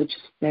passages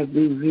that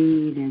we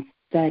read and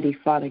study,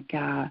 Father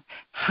God,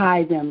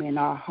 hide them in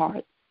our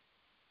hearts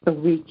so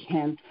we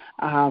can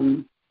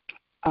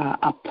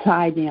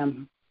apply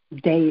them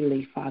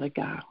daily, Father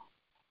God.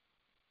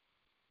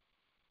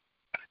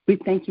 We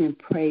thank you and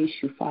praise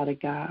you, Father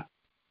God,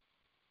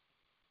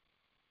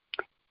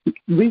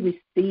 We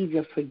receive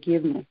your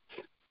forgiveness,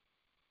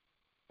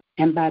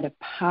 and by the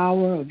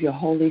power of your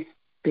Holy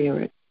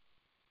Spirit,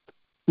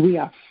 we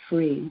are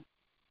free.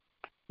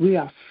 We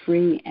are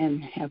free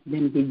and have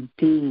been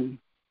redeemed,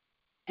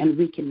 and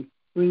we can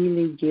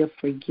freely give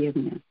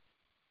forgiveness.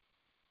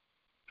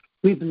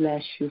 We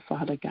bless you,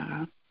 Father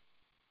God.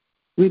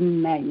 We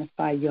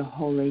magnify your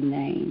holy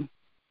name.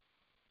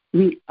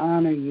 We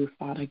honor you,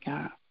 Father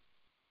God.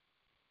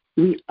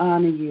 We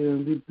honor you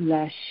and we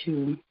bless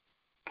you.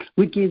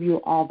 We give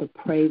you all the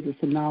praises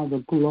and all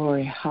the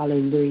glory.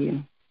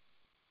 Hallelujah.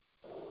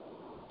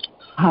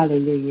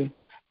 Hallelujah.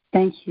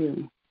 Thank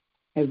you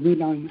that we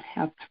don't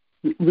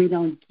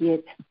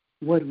get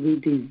what we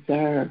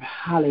deserve.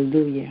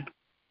 Hallelujah.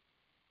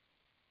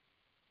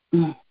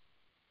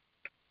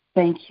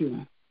 Thank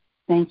you.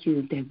 Thank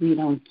you that we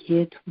don't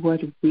get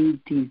what we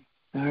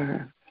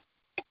deserve.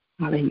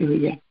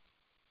 Hallelujah.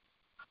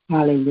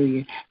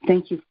 Hallelujah.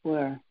 Thank you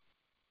for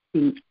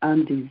the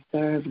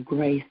undeserved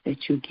grace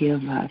that you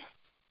give us.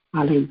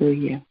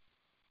 Hallelujah.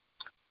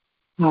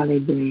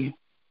 Hallelujah.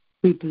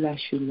 We bless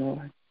you,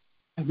 Lord.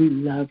 And we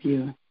love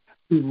you.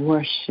 We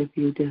worship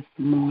you this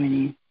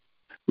morning.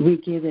 We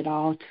give it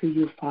all to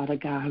you, Father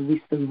God.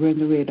 We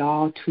surrender it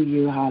all to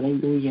you.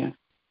 Hallelujah.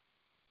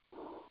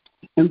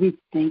 And we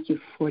thank you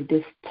for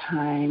this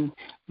time,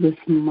 this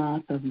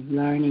month of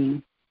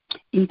learning.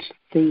 Each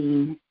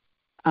theme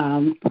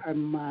per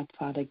month,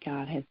 Father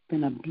God, has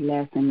been a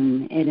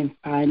blessing and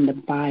edifying the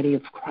body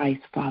of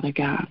Christ, Father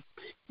God.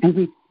 And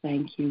we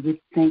thank you.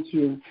 We thank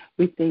you.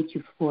 We thank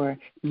you for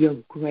your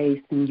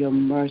grace and your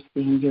mercy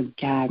and your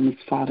guidance,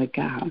 Father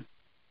God.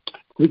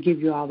 We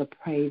give you all the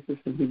praises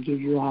and we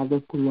give you all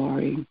the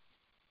glory.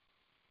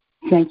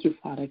 Thank you,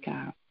 Father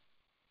God.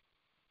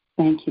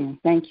 Thank you.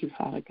 Thank you,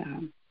 Father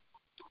God.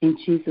 In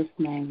Jesus'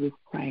 name we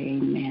pray,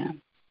 amen.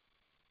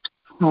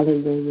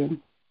 Hallelujah.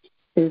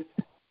 If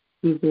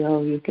you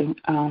will, you can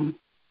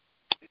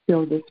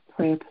fill this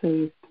prayer,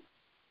 please.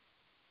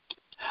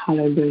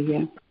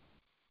 Hallelujah.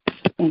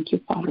 Thank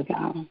you, Father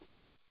God.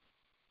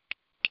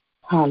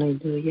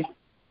 Hallelujah.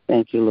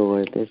 Thank you,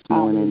 Lord, this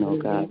morning, Hallelujah.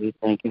 oh God. We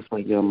thank you for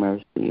your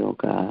mercy, oh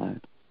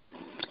God.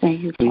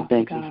 Thank you, We Father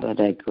thank God. you for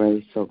that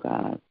grace, oh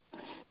God,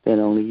 that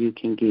only you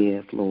can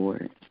give,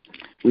 Lord.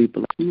 We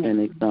bless and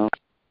exalt.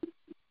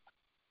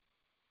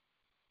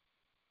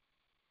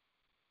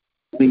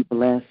 We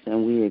bless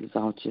and we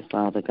exalt you,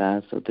 Father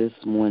God. So this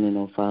morning,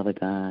 oh Father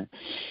God,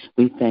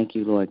 we thank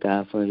you, Lord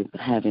God, for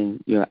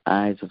having your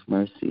eyes of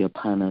mercy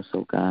upon us,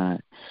 oh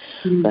God,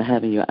 for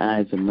having your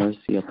eyes of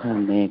mercy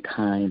upon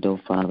mankind, oh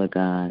Father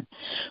God,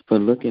 for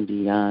looking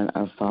beyond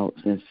our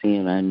faults and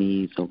seeing our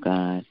needs, oh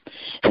God.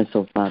 And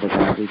so, Father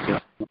God, we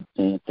just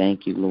say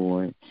thank you,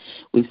 Lord.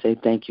 We say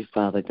thank you,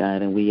 Father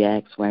God, and we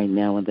ask right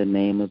now in the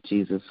name of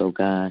Jesus, oh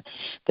God,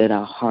 that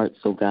our hearts,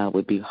 oh God,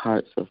 would be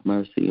hearts of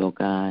mercy, oh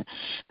God,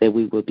 that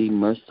we would be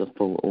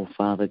merciful, oh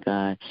Father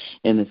God,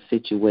 in the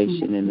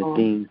situation and the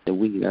things that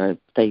we are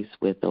faced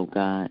with, oh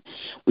God.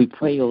 We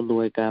pray, oh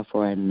Lord God,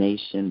 for our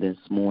nation this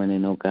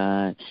morning, oh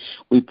God.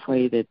 We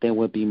pray that there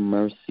will be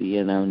mercy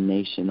in our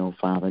nation, oh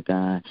Father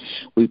God.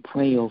 We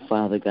pray, oh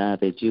Father God,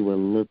 that you will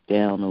look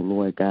down, oh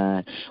Lord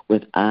God,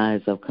 with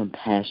eyes of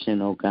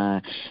compassion, oh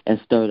God, and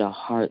stir the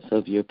hearts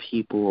of your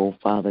people, oh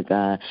Father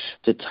God,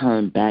 to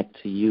turn back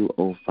to you,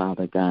 oh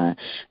Father God,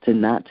 to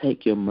not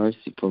take your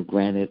mercy for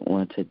granted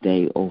on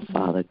today, oh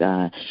Father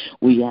God.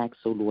 We ask,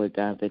 oh Lord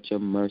God, that your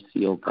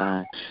mercy, oh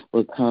God,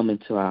 will come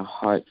into our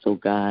hearts, oh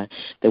God,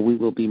 that we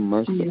will be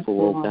merciful,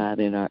 oh God,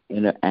 in our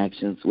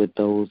interactions with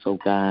those, oh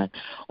God,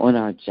 on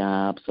our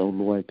jobs, oh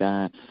Lord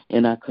God,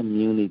 in our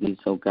communities,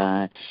 oh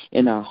God,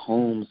 in our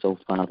homes, oh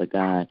Father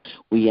God.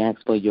 We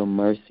ask for your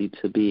mercy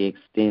to be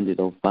extended,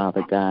 oh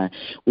Father God.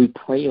 We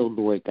pray, oh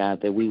Lord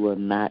God, that we will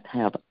not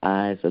have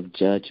eyes of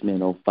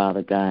judgment, oh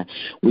Father God.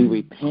 We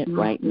repent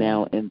right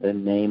now in the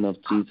name of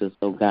Jesus,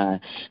 oh God,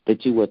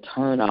 that you will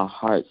turn our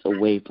hearts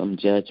away from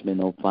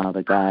judgment, oh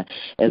Father God,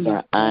 as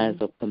our eyes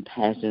of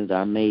compassion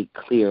are made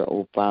clear,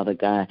 oh Father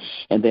God,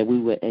 and that we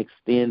will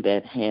extend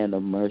that hand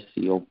of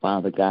mercy, oh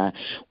Father God.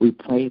 We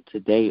pray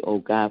today, oh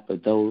God, for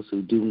those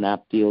who do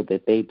not feel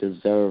that they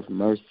deserve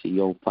mercy,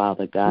 oh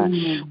Father God.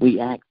 We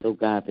ask, oh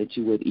God, that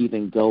you would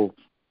even go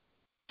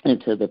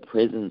into the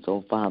prisons,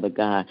 oh Father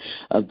God,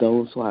 of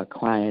those who are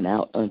crying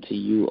out unto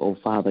you, oh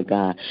Father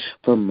God,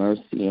 for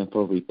mercy and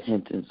for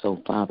repentance,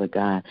 oh Father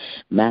God,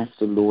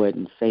 Master, Lord,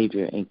 and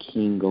Savior and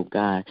King, oh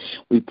God.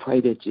 We pray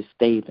that you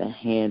stay the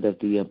hand of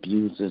the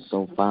abusers,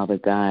 oh Father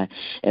God,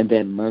 and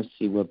that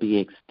mercy will be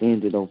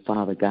extended, oh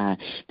Father God,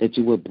 that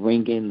you will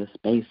bring in the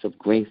space of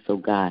grace, oh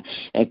God,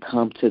 and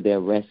come to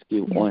their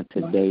rescue on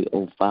today,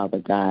 oh Father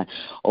God.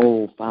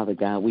 Oh Father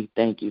God, we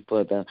thank you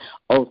for the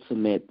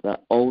ultimate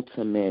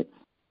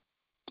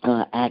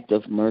act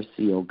of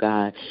mercy, oh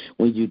God,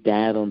 when you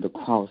died on the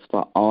cross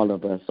for all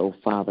of us, oh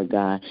Father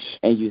God,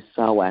 and you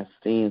saw our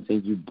sins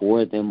and you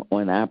bore them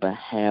on our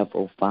behalf,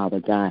 oh Father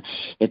God.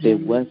 If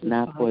it was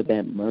not for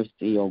that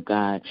mercy, oh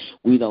God,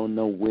 we don't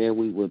know where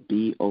we would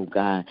be, oh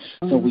God.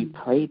 So we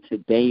pray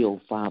today,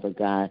 oh Father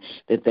God,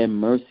 that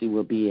mercy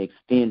will be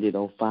extended,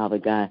 oh Father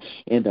God,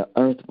 in the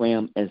earth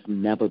realm as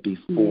never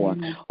before.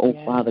 Oh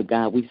Father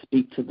God, we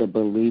speak to the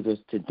believers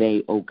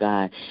today, oh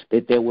God,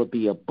 that there will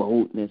be a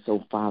boldness,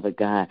 oh Father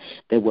God,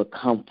 that will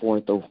come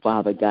forth, oh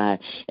Father God.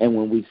 And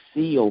when we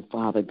see, oh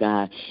Father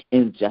God,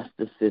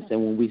 injustices,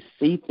 and when we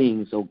see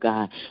things, oh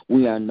God,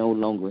 we are no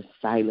longer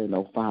silent,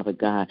 oh Father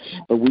God,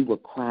 but we will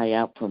cry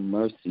out for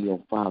mercy,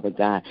 oh Father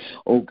God.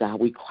 Oh God,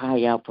 we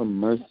cry out for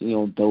mercy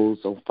on those,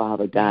 oh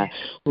Father God,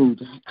 who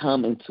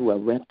come into a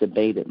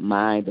reprobated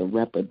mind, a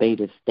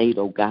reprobated state,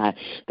 oh God,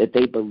 that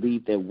they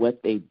believe that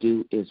what they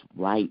do is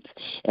right.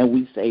 And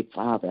we say,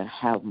 Father,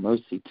 have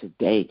mercy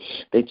today,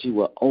 that you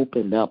will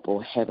open up, oh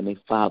Heavenly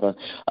Father,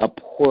 a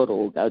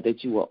portal, God,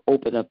 that you will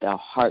open up their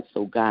hearts,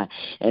 oh God,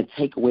 and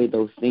take away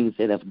those things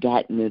that have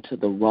gotten into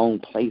the wrong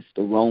place,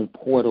 the wrong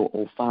portal,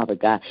 oh Father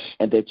God,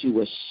 and that you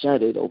will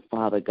shut it, oh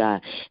Father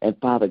God. And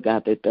Father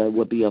God, that there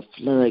will be a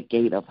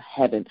floodgate of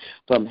heaven,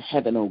 from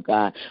heaven, oh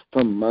God,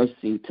 from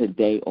mercy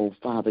today, oh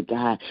Father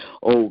God.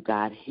 Oh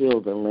God,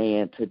 heal the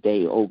land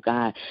today, oh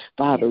God.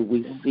 Father,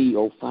 we see,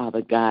 oh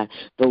Father God,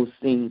 those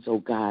things, oh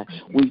God.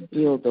 We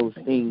feel those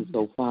things,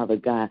 oh Father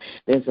God.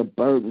 There's a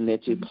burden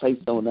that you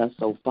placed on us,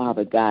 oh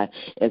Father God,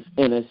 as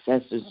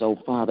intercessors, oh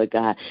Father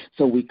God.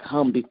 So we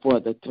come before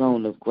the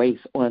throne of grace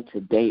on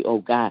today, oh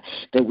God,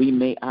 that we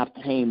may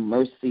obtain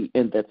mercy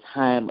in the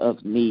time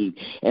of need.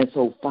 And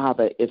so,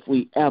 Father, if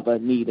we ever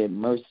needed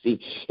mercy,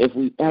 if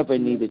we ever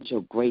needed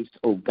your grace,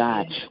 oh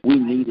God, we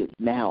need it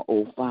now,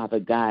 oh Father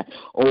God.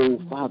 Oh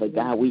Father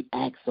God, we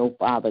ask, oh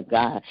Father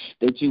God,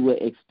 that you will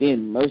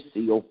extend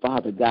mercy, oh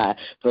Father God,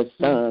 for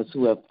sons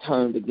who have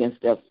turned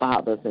against their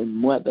fathers and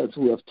mothers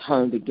who have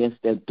turned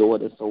against their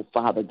daughters, oh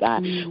Father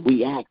God.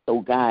 We ask,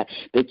 oh God,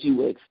 that you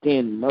will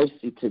extend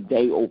mercy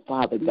today, oh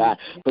Father God,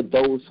 for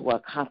those who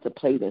are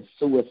contemplating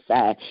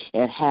suicide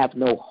and have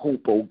no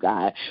hope, oh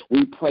God.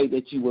 We pray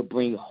that you will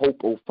bring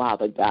hope, oh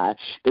Father God,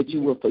 that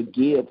you will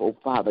forgive, oh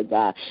Father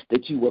God,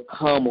 that you will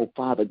come, oh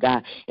Father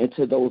God,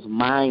 into those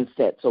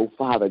mindsets, oh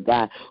Father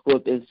God, who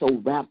have been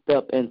so wrapped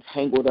up and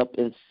tangled up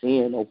in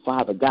sin, oh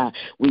Father God.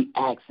 We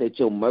ask that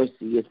your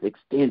mercy is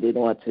extended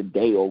on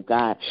today, oh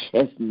God,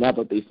 as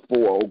never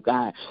before, oh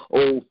God.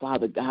 Oh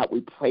Father God,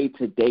 we pray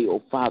today,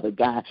 oh Father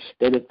God,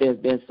 that if there's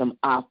been some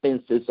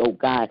offenses, oh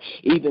God,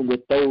 even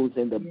with those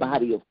in the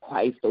body of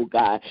Christ, oh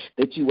God,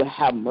 that you will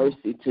have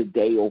mercy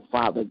today, oh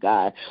Father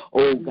God.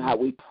 Oh God,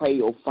 we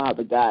pray, oh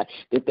Father God,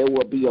 that there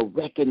will be a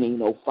reckoning,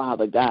 oh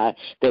Father God,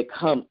 that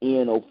come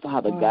in, oh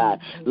Father God,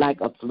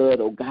 like a flood,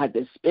 oh God.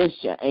 Dispense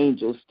your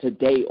angels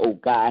today, oh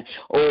God.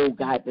 Oh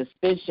God,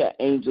 dispense your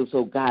angels,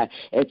 oh God,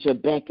 at your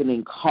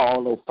beckoning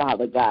call, oh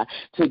Father God,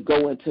 to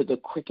go into the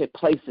crooked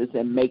places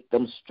and make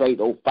them straight,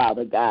 oh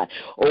Father God.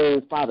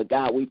 Oh Father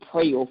God, we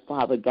pray, oh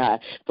Father God,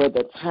 for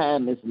the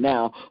time is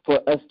now for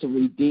us to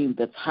redeem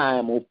the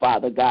time, oh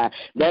Father God.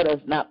 Let us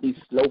not be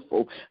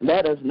slothful.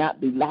 Let us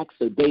not be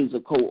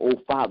lackadaisical,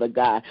 oh Father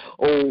God.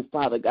 Oh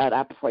Father God,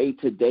 I pray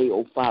today,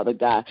 oh Father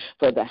God,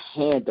 for the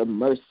hand of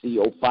mercy,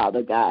 oh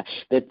Father God,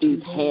 that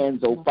these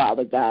hands, oh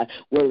Father God,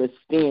 will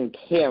extend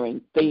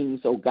caring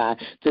things, oh God,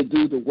 to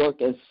do the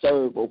work and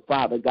serve, oh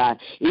Father God,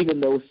 even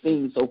those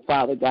things, oh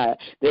Father God,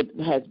 that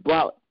has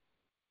brought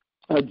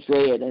a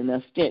dread and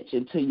a stench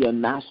into your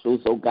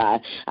nostrils, oh God.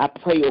 I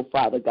pray, oh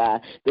Father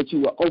God, that you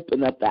will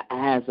open up the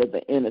eyes of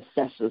the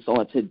intercessors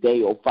on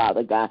today, oh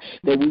Father God,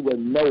 that we will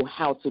know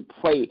how to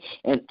pray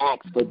and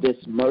ask for this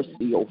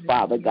mercy, oh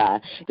Father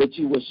God, that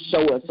you will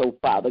show us, oh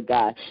Father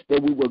God,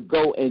 that we will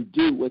go and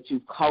do what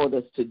you've called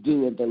us to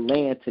do in the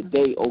land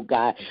today, oh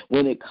God,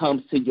 when it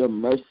comes to your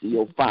mercy,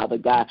 oh Father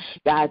God.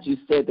 God, you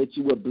said that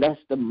you would bless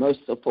the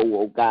merciful,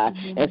 oh God.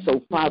 And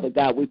so, Father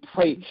God, we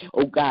pray,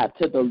 oh God,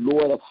 to the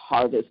Lord of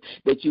harvest,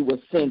 that you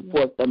will send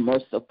forth the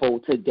merciful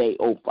today,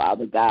 oh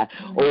Father God.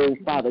 Oh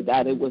Father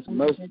God, it was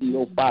mercy,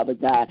 oh Father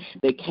God,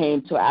 that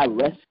came to our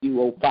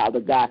rescue, oh Father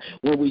God,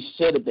 when we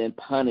should have been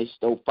punished,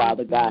 oh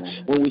Father God,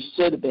 when we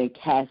should have been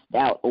cast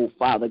out, oh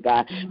Father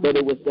God. But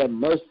it was that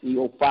mercy,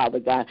 oh Father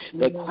God,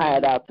 that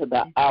cried out to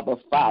the Abba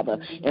Father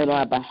in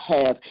our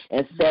behalf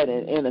and said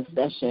in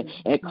intercession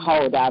and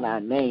called out our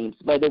names.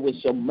 But it was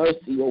your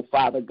mercy, oh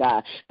Father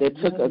God, that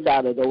took us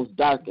out of those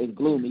dark and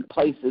gloomy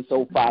places,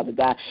 oh Father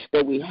God,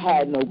 that we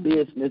had no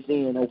business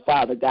in, oh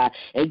Father God,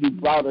 and you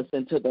brought us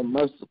into the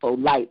merciful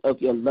light of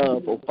your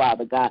love, oh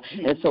Father God.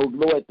 And so,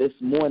 Lord, this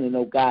morning,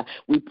 oh God,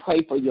 we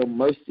pray for your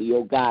mercy,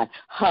 oh God.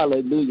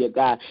 Hallelujah,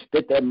 God,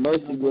 that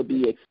mercy will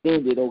be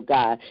extended, oh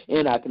God,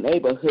 in our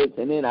neighborhoods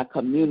and in our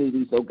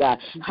communities, oh God.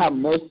 Have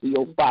mercy,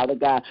 oh Father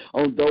God,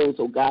 on those,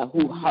 oh God,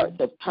 whose hearts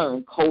have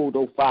turned cold,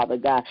 oh Father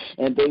God,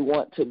 and they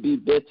want to be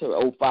bitter,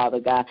 oh Father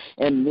God,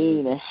 and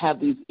mean and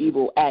have these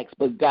evil acts.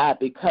 But God,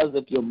 because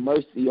of your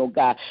mercy, oh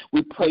God,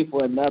 we pray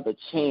for another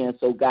chance, chance,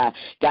 oh God.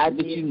 God,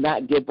 that you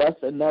not give us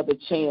another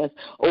chance,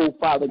 oh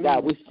Father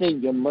God. We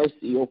send your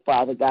mercy, oh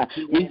Father God.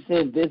 We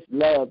send this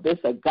love, this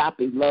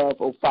agape love,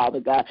 oh Father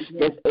God,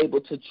 that's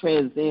able to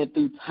transcend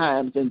through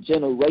times and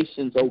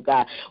generations, oh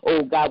God.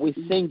 Oh God, we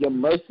send your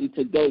mercy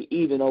today,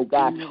 even, oh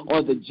God,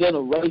 on the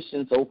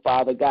generations, oh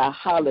Father God.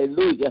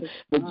 Hallelujah.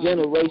 The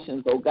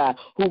generations, oh God,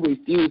 who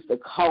refuse to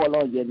call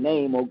on your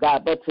name, oh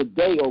God. But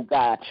today, oh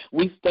God,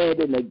 we stand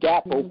in the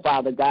gap, oh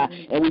Father God,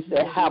 and we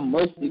say, have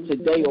mercy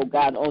today, oh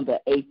God, on the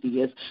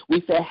atheists.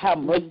 We say, have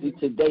mercy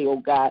today, oh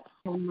God,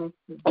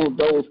 on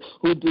those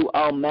who do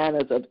all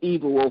manners of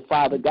evil, oh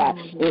Father God,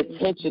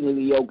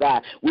 intentionally, oh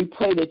God. We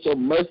pray that your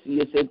mercy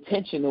is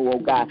intentional, oh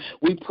God.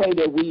 We pray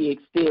that we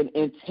extend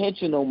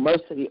intentional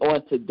mercy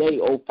on today,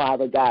 oh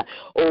Father God.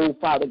 Oh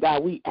Father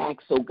God, we ask,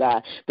 oh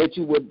God, that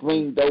you would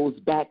bring those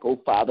back, oh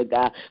Father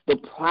God, the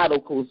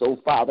prodigals, oh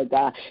Father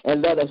God,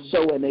 and let us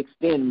show and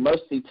extend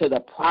mercy to the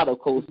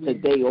prodigals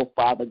today, oh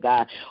Father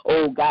God.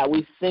 Oh God,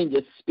 we send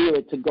your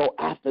spirit to go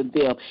after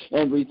them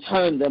and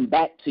return them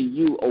back to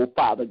you, oh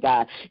Father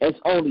God, as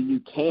only you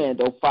can,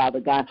 oh Father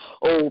God.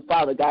 Oh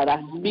Father God,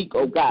 I speak,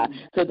 oh God,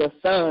 to the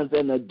sons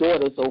and the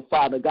daughters, oh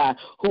Father God,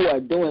 who are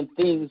doing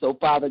things, oh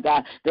Father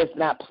God, that's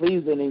not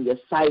pleasing in your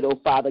sight, oh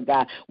Father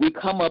God. We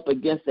come up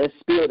against that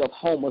spirit of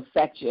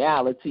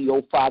homosexuality,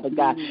 oh Father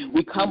God.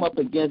 We come up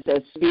against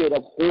that spirit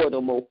of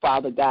whoredom, oh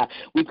Father God.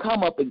 We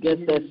come up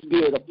against that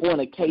spirit of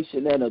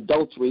fornication and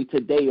adultery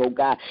today, oh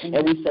God.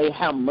 And we say,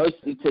 have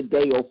mercy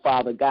today, oh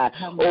Father God.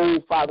 Oh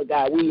Father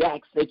God, we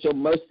ask that your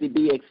mercy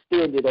be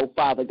extended, oh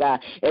Father God,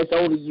 as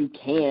only you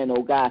can,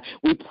 oh God.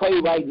 We pray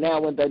right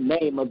now in the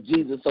name of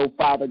Jesus, oh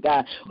Father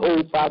God.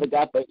 Oh Father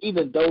God, for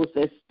even those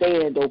that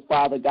stand, oh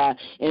Father God,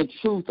 in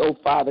truth, oh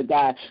Father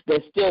God,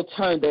 that still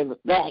turn their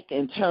back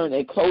and turn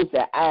and close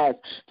their eyes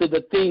to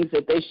the things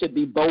that they should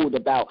be bold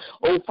about.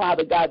 Oh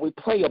Father God, we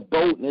pray a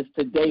boldness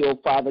today, oh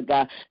Father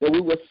God, that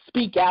we will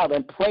speak out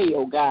and pray,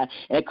 oh God,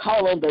 and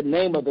call on the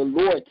name of the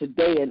Lord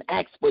today and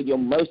ask for your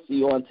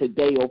mercy on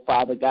today, oh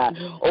Father God.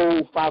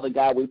 Oh Father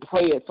God, we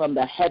pray it from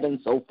the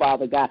heavens, oh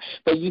Father God.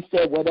 For you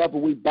said whatever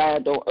we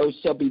bind on earth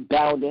shall be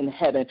bound in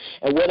heaven,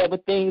 and whatever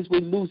things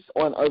we loose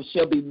on earth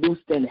shall be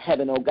loosed in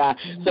heaven, oh God.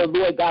 So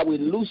Lord God, we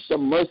loose your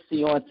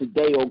mercy on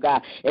today, oh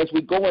God, as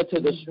we go into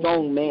the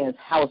strong man's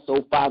house,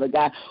 oh Father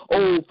God.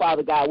 Oh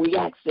Father God, we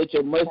ask that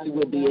your mercy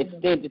will be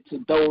extended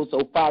to those,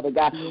 oh Father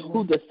God,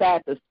 who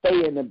decide to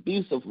stay in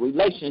abusive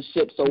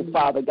relationships, oh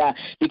Father God,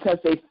 because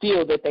they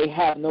feel that they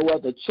have no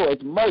other choice.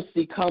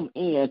 Mercy come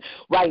in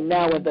right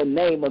now in the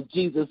name of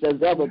Jesus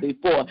as ever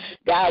before.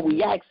 God,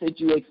 we ask that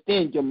you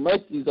extend your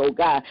mercies, oh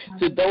God,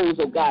 to those,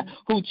 oh God,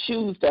 who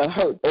choose to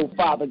hurt, oh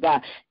Father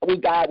God.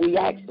 We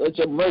ask that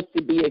your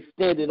mercy be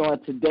extended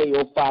on today,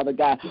 oh Father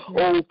God.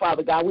 Oh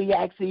Father God, we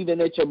ask even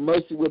that your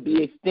mercy will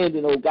be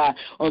extended, oh God,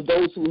 on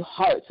those whose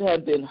hearts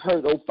have been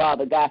hurt, oh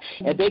Father God,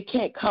 and they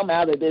can't come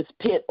out of this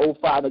pit, oh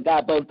Father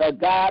God, but the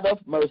God of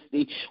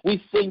mercy,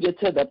 we send you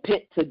to the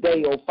pit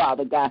today, oh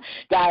Father God.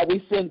 God,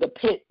 we send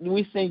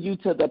you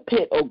to the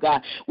pit, oh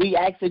God. We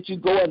ask that you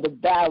go in the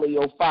valley,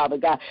 oh Father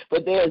God, for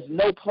there is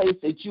no place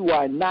that you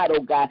are not,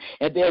 oh God,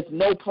 and there's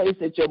no place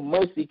that your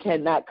mercy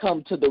cannot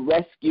come to the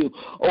rescue.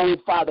 Oh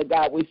Father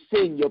God, we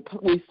send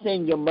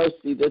your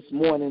mercy this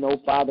morning,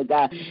 oh Father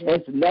God,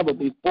 as never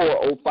before,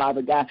 oh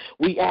Father God.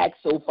 We ask,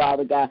 oh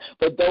Father God,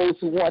 for those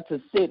who want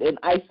to sit in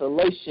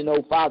isolation,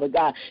 oh Father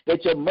God,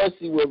 that your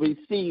mercy will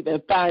receive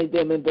and find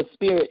them in the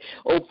spirit,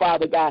 oh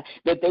Father God,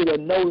 that they will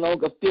no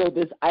longer feel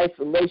this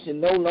isolation,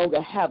 no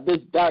longer have this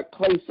dark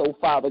place, oh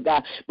Father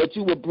God, but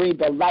you will bring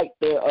the light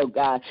there, oh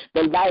God,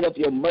 the light of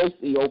your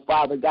mercy, oh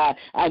Father God.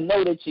 I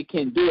know that you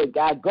can do it,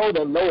 God. Go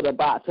to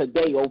Lodabar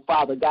today, oh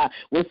Father God.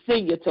 We'll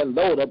send you to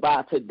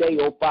Lodabar today,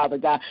 oh Father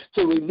God,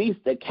 to release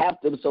the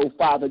captives, oh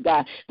Father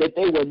God, that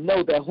they will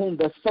know that whom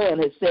the Son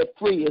has set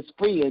free is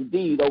free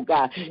indeed, oh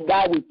God.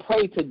 God, we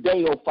pray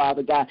today, oh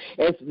Father God,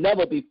 as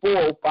never before,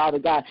 oh Father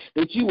God,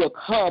 that you will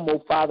come,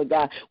 oh Father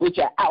God, with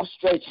your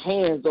outstretched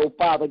hands, oh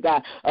Father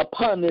God,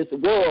 upon this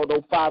world,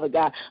 oh Father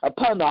God,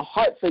 upon the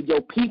hearts of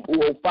your people,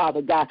 oh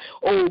Father God.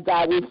 Oh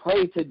God, we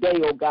pray today,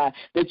 oh God,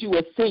 that you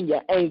will send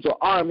your angel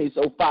armies,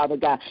 oh Father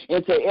God,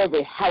 into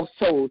every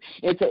household,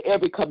 into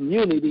every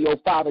community, oh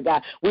Father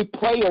God. We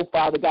pray, oh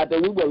Father God,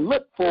 that we will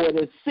look for it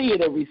and see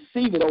it and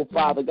receive it, oh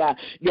Father God,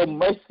 your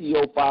mercy,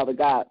 oh Father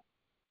God.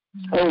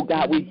 Oh,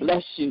 God, we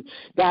bless you.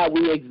 God,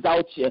 we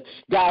exalt you.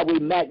 God, we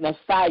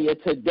magnify you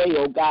today,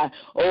 oh, God.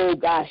 Oh,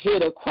 God, hear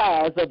the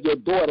cries of your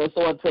daughters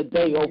on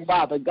today, oh,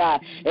 Father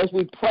God, as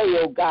we pray,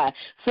 oh, God.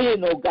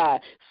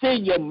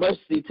 Send your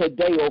mercy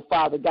today, oh,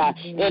 Father God,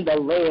 in the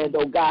land,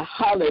 oh, God.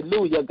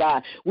 Hallelujah,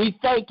 God. We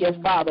thank you,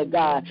 Father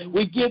God.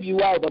 We give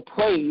you all the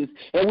praise,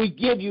 and we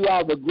give you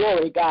all the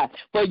glory, God,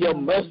 for your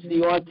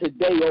mercy on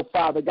today, oh,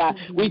 Father God.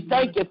 We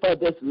thank you for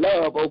this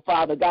love, oh,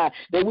 Father God,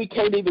 that we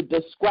can't even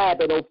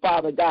describe it, oh,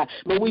 Father God.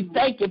 But we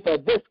thank you for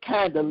this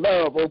kind of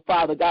love, oh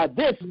Father God,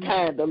 this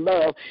kind of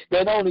love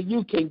that only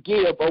you can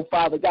give, oh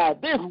Father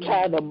God, this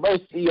kind of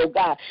mercy, oh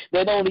God,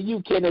 that only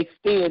you can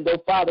extend,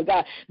 oh Father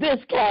God, this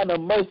kind of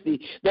mercy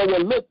that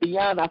will look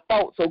beyond our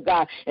thoughts, oh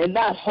God, and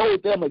not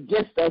hold them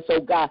against us,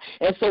 oh God.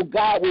 And so,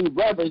 God, we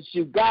reverence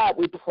you. God,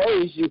 we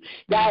praise you.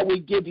 God, we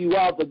give you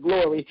all the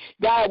glory.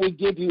 God, we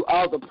give you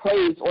all the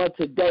praise on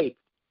today.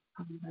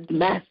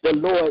 Master,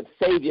 Lord,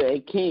 Savior,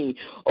 and King.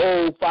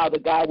 Oh, Father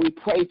God, we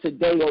pray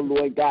today, oh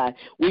Lord God.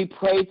 We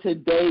pray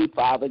today,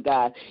 Father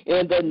God,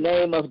 in the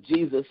name of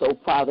Jesus, oh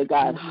Father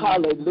God.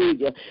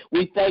 Hallelujah.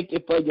 We thank you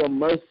for your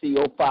mercy,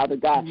 oh Father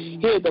God.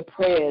 Hear the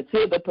prayers,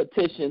 hear the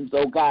petitions,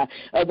 oh God,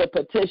 of the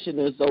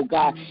petitioners, oh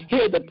God.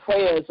 Hear the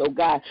prayers, oh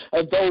God,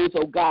 of those,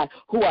 oh God,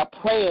 who are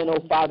praying,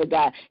 oh Father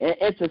God, and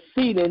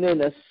interceding in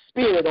the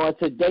Spirit on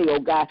today,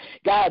 oh God.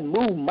 God,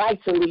 move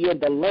mightily in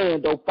the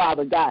land, oh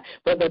Father God.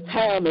 For the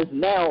time is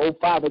now, oh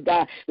Father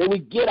God, that we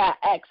get our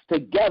acts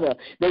together,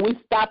 that we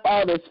stop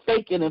all this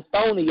faking and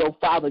phony, oh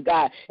Father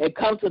God, and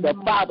come to the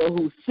Father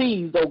who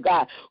sees, oh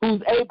God,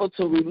 who's able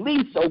to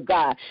release, oh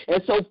God.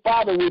 And so,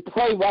 Father, we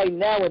pray right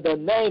now in the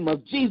name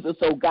of Jesus,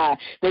 oh God,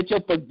 that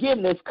your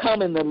forgiveness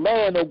come in the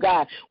land, oh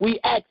God. We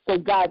ask, oh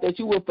God, that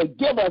you will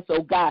forgive us,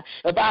 oh God,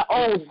 of our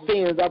own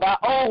sins, of our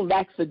own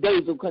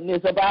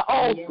lackadaisicalness, of our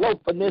own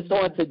slothfulness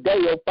on today,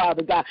 oh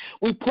Father God.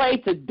 We pray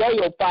today,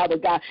 oh Father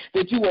God,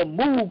 that you will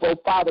move, oh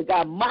Father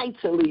God,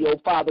 mightily, oh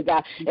Father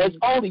God, as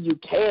only you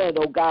can,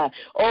 oh God.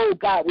 Oh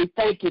God, we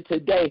thank you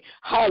today.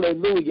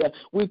 Hallelujah.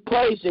 We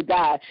praise you,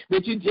 God,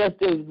 that you just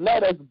didn't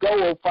let us go,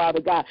 oh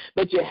Father God,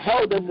 but you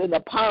held us in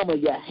the palm of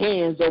your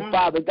hands, oh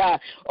Father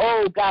God.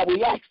 Oh God,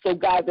 we ask, oh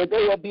God, that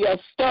there will be a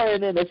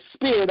stirring in the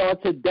spirit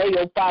on today,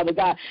 oh Father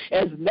God,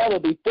 as never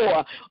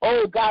before.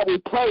 Oh God, we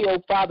pray,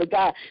 oh Father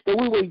God, that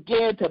we will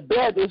begin to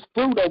bear this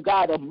fruit, oh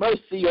God, of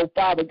mercy, oh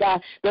Father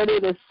God, that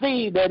it is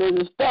seen, that it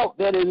is felt,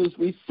 that it is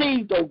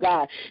received, oh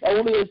God, and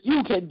only as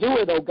you can do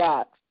it, oh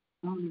God.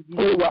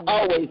 We will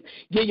always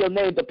give your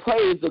name the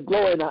praise, the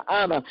glory, and the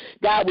honor.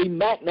 God, we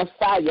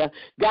magnify you.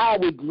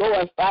 God, we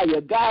glorify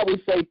you. God,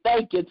 we say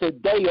thank you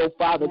today, oh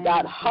Father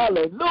God.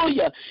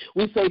 Hallelujah.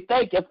 We say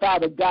thank you,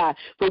 Father God,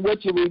 for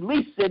what you're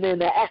releasing in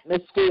the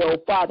atmosphere, oh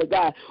Father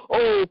God.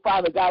 Oh,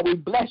 Father God, we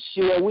bless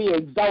you and we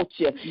exalt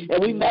you, and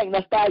we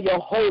magnify your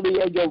holy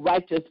and your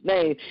righteous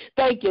name.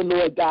 Thank you,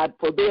 Lord God,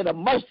 for being a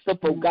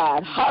merciful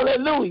God.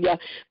 Hallelujah.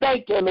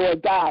 Thank you,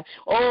 Lord God.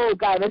 Oh,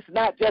 God, it's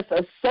not just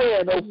a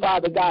saying, oh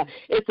Father God.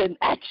 It's an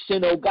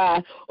action, oh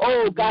God.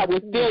 Oh God, we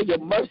feel your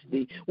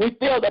mercy. We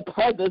feel the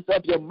presence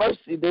of your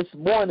mercy this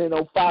morning,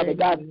 oh Father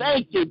God.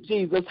 Thank you,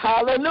 Jesus.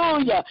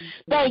 Hallelujah.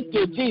 Thank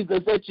you,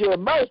 Jesus, that your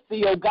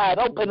mercy, oh God,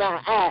 open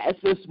our eyes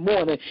this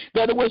morning.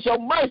 That it was your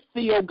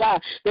mercy, oh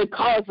God, that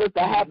caused us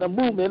to have the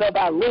movement of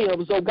our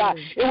limbs, oh God.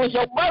 It was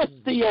your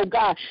mercy, oh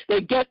God,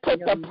 that put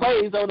the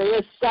praise on the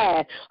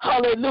inside.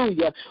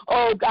 Hallelujah.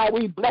 Oh God,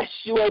 we bless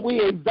you and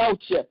we exalt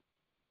you.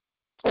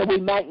 And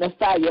we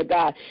magnify you,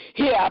 God.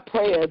 Hear our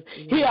prayers.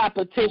 Hear our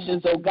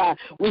petitions, oh God.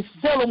 We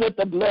seal them with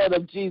the blood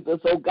of Jesus,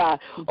 oh God.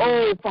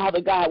 Oh,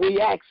 Father God, we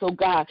ask, oh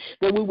God,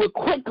 that we would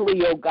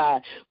quickly, oh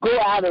God, go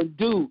out and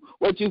do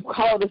what you've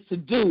called us to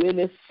do in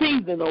this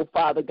season, oh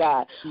Father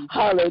God.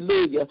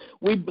 Hallelujah.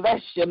 We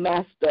bless you,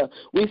 Master.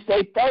 We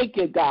say thank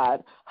you,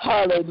 God.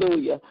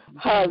 Hallelujah.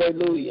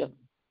 Hallelujah.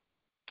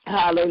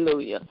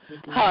 Hallelujah.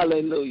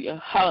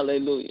 Hallelujah.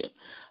 Hallelujah.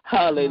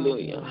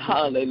 Hallelujah.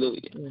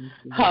 Hallelujah.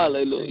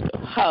 Hallelujah.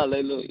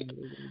 Hallelujah.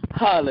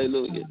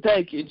 Hallelujah.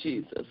 Thank you,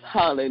 Jesus.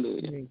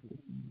 Hallelujah.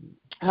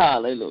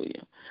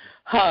 Hallelujah.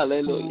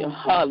 Hallelujah.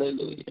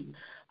 Hallelujah.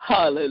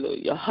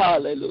 Hallelujah.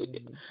 Hallelujah.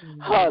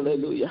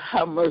 Hallelujah.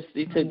 Have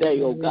mercy today,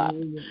 oh God.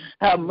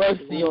 Have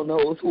mercy on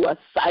those who are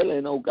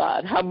silent, oh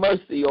God. Have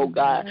mercy, oh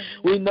God.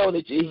 We know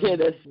that you hear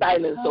their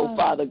silence, oh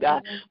Father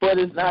God, but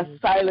it's not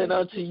silent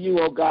unto you,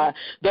 oh God.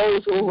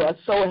 Those who are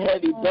so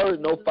heavy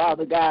burdened, oh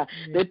Father God,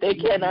 that they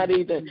cannot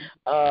even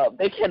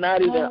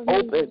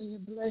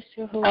open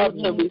up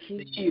to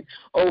receive,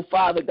 oh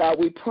Father God.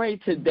 We pray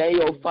today,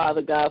 oh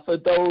Father God, for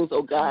those,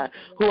 oh God,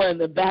 who are in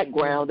the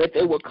background, that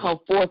they will come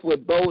forth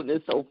with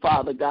boldness, oh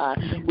Father God.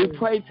 We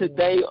pray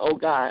today, oh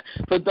God,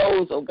 for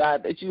those, oh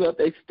God, that you have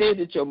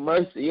extended your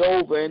mercy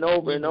over and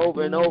over and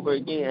over and over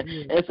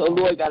again. And so,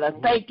 Lord God, I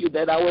thank you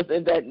that I was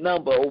in that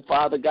number, oh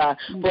Father God,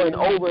 for an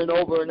over and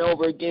over and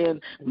over again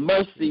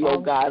mercy, oh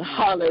God.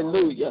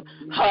 Hallelujah.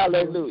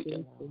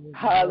 Hallelujah.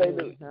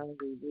 Hallelujah.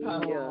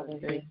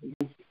 Hallelujah.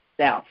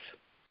 Self.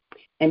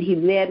 And he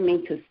led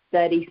me to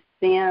study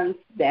sins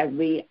that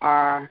we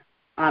are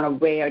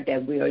unaware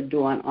that we are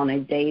doing on a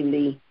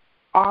daily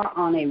or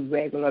on a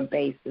regular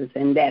basis,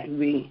 and that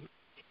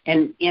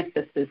an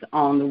emphasis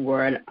on the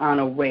word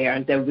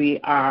unaware, that we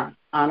are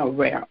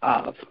unaware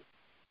of.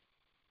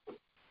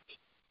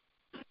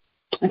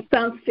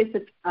 Psalm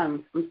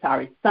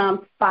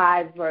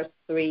 5, verse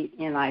 3,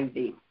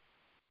 NIV.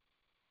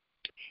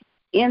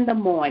 In the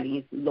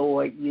morning,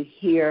 Lord, you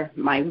hear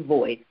my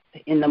voice.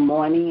 In the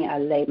morning, I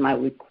lay my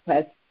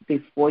request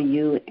before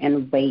you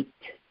and wait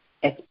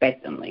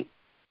expectantly.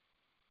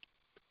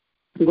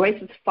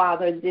 Gracious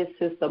Father, this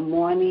is the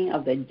morning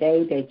of the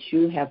day that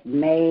you have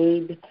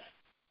made.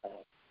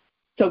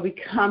 So we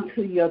come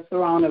to your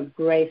throne of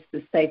grace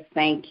to say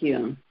thank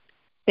you.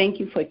 Thank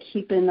you for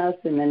keeping us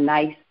in the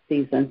night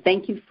season.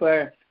 Thank you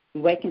for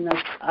waking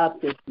us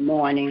up this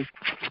morning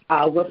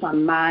with our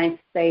mind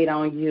stayed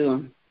on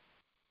you.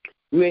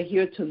 We're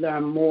here to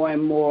learn more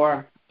and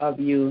more of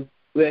you.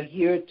 We're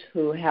here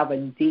to have a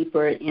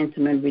deeper,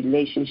 intimate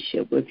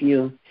relationship with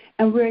you.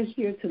 And we're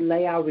here to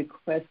lay our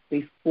requests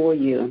before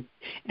you.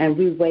 And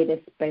we wait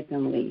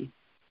expectantly.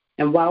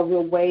 And while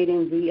we're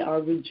waiting, we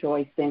are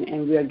rejoicing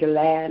and we're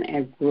glad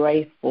and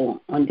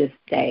grateful on this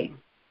day.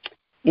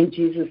 In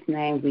Jesus'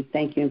 name, we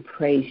thank you and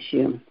praise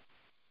you.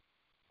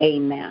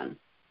 Amen.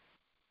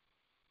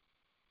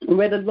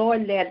 Where the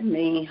Lord led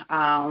me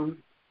in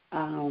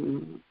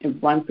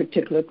one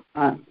particular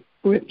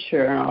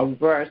scripture or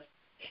verse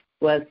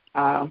was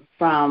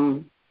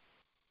from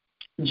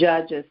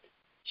Judges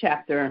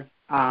chapter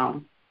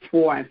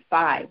 4 and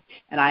 5.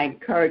 And I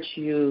encourage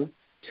you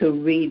to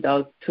read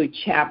those two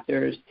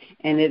chapters.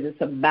 And it is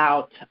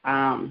about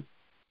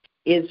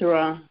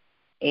Israel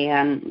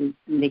and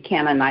the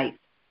Canaanites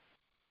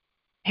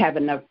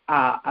having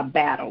a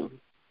battle.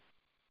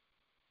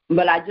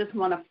 But I just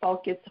want to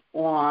focus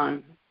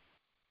on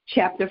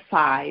chapter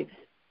 5,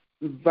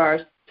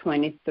 verse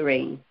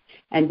 23.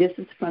 And this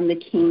is from the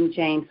King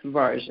James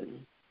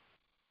Version.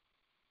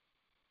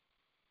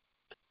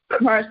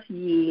 Curse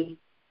ye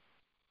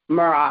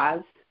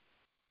Meroz,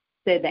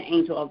 said the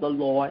angel of the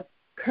Lord.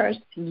 Curse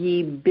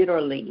ye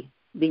bitterly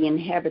the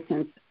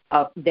inhabitants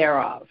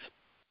thereof,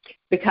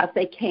 because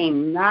they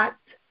came not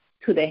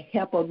to the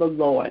help of the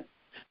Lord,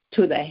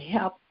 to the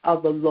help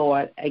of the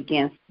Lord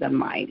against the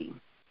mighty.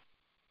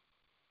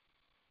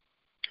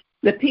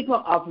 The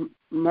people of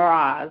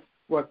Meroz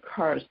were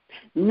cursed,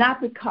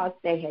 not because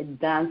they had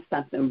done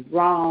something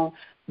wrong,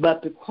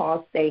 but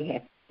because they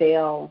had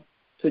failed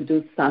to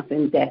do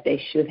something that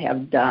they should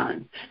have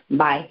done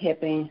by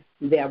helping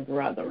their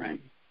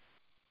brethren.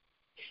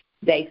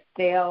 They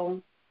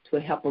failed to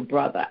help a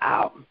brother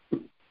out.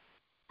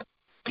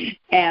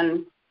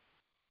 And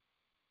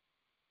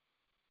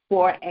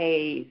for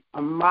a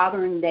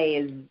modern-day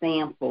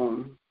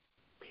example,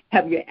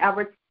 have you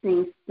ever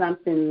seen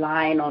something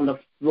lying on the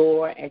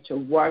floor at your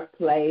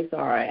workplace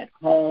or at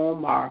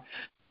home or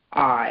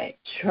at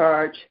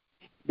church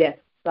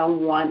that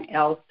someone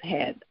else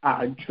had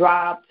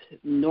dropped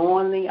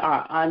knowingly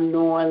or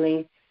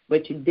unknowingly,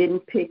 but you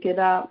didn't pick it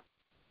up?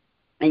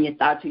 And you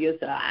thought to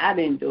yourself, I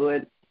didn't do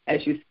it,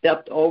 as you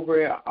stepped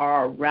over it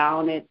or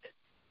around it.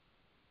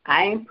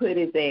 I ain't put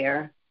it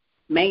there.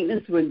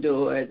 Maintenance would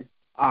do it.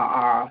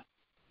 Our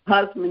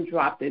husband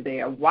dropped it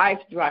there. Wife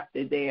dropped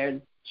it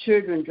there.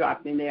 Children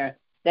dropped it there.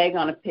 They're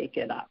going to pick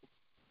it up.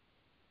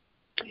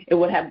 It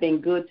would have been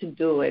good to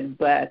do it,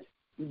 but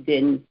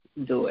didn't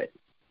do it.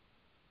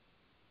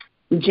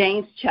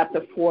 James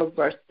chapter 4,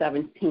 verse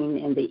 17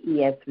 in the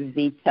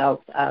ESV tells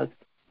us,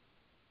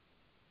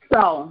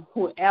 so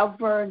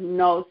whoever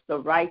knows the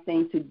right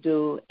thing to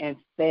do and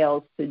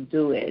fails to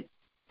do it,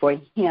 for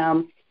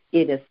him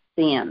it is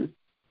sin.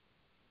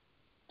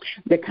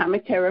 The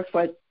commentary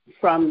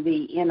from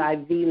the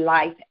NIV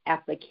Life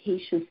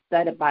Application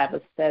Study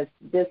Bible says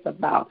this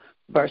about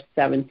verse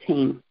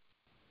 17.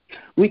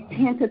 We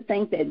tend to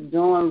think that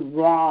doing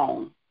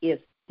wrong is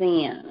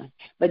sin,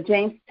 but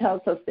James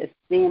tells us that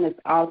sin is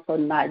also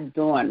not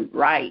doing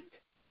right.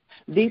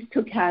 These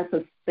two kinds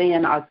of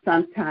sin are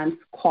sometimes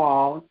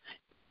called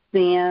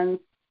sins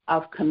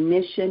of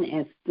commission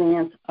and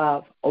sins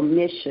of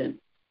omission.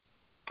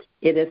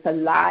 It is a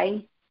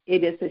lie.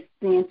 It is a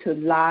sin to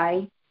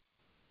lie.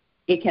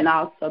 It can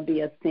also be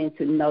a sin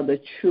to know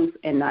the truth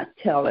and not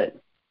tell it.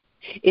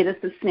 It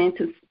is a sin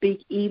to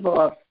speak evil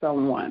of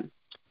someone.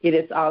 It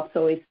is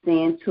also a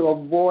sin to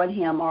avoid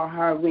him or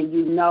her when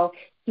you know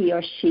he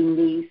or she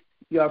needs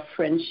your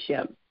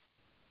friendship.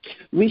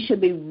 We should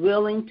be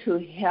willing to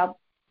help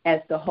as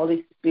the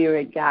Holy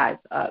Spirit guides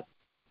us.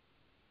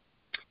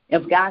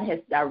 If God has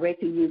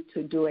directed you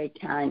to do a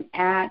kind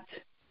act,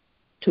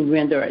 to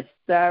render a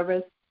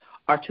service,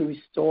 or to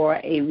restore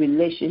a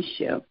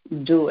relationship,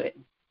 do it.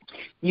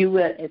 You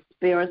will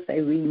experience a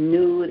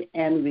renewed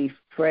and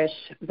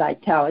refreshed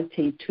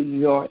vitality to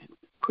your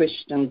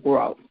Christian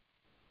growth.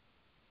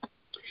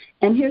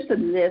 And here's a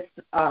list,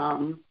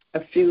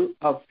 a few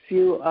of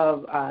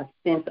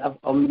sins of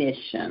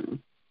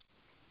omission: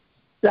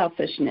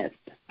 selfishness,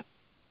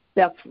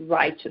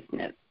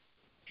 self-righteousness,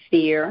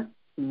 fear,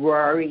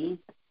 worry,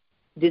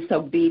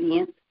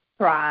 disobedience,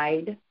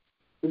 pride,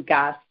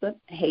 gossip,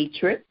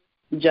 hatred,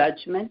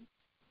 judgment,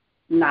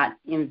 not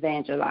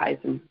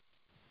evangelizing.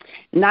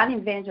 Not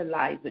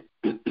evangelizing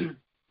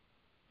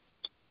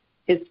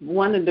is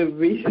one of the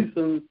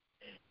reasons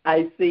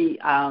I see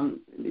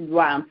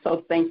why I'm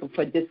so thankful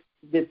for this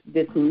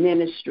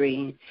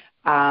ministry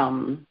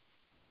and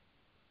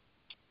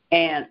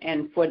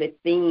for the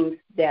things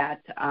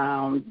that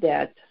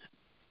the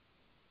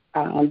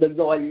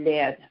Lord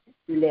led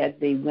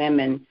the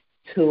women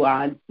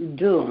to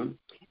do,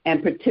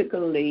 and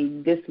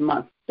particularly this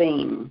month's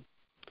theme.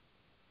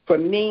 For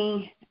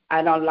me,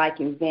 I don't like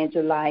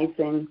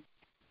evangelizing.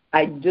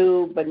 I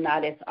do, but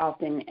not as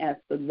often as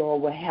the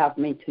Lord will have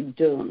me to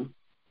do.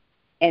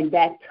 And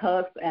that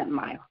tugs at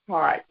my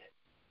heart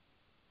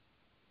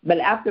But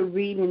after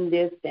reading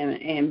this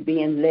and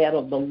being led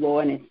of the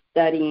Lord and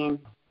studying,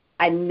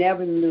 I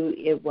never knew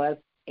it was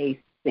a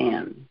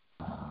sin.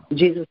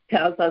 Jesus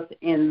tells us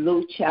in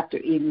Luke chapter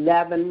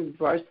 11,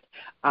 verse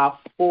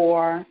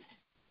 4a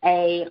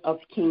of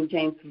King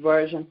James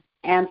Version,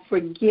 and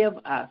forgive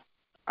us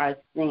our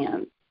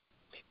sins.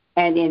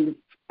 And in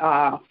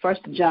 1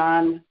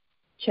 John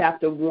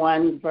chapter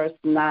 1, verse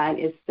 9,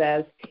 it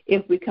says,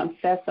 if we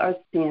confess our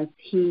sins,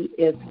 he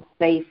is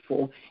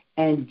faithful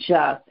and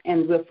just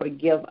and will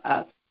forgive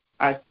us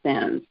our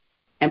sins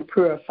and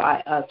purify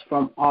us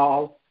from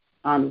all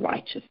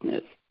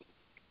unrighteousness.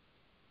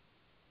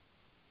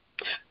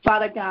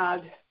 Father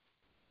God,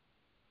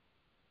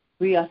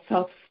 we are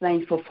so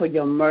thankful for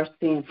your mercy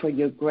and for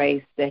your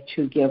grace that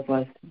you give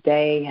us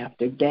day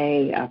after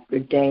day after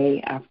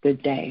day after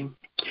day.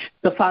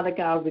 So, Father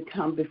God, we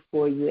come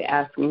before you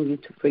asking you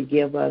to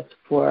forgive us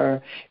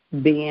for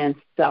being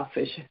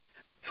selfish.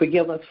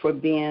 Forgive us for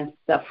being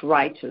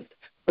self-righteous.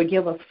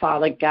 Forgive us,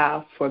 Father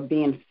God, for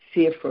being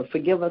fearful.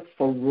 Forgive us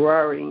for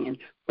worrying.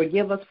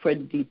 Forgive us for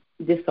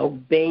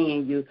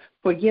disobeying you.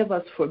 Forgive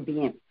us for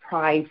being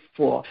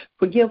prideful.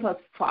 Forgive us,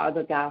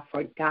 Father God,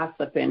 for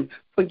gossiping.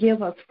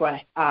 Forgive us for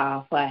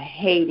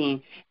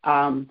hating.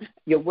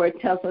 Your word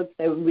tells us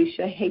that we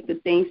should hate the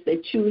things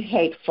that you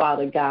hate,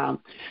 Father God.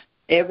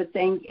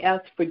 Everything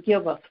else,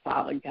 forgive us,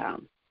 Father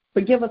God.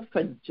 Forgive us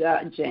for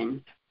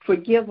judging.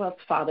 Forgive us,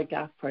 Father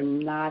God, for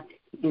not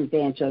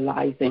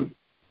evangelizing.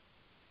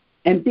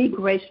 And be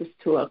gracious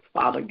to us,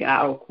 Father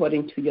God,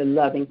 according to your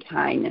loving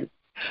kindness,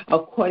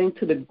 according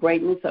to the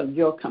greatness of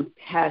your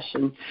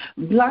compassion.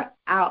 Blot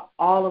out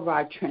all of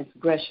our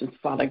transgressions,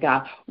 Father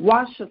God.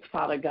 Wash us,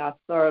 Father God,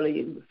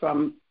 thoroughly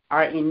from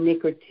our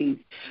iniquities.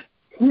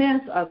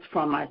 Cleanse us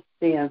from our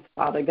sins,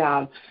 Father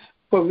God,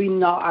 for we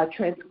know our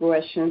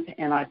transgressions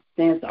and our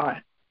sins are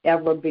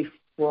ever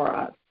before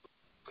us.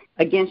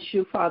 Against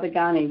you, Father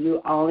God, and you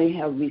only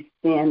have we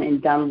sinned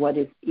and done what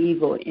is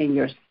evil in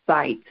your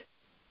sight,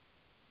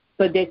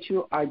 so that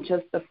you are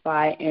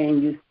justified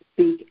and you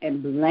speak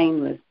and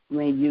blameless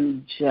when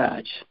you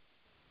judge.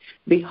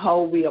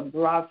 Behold, we are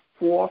brought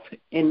forth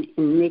in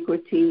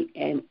iniquity,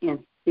 and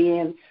in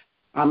sin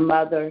our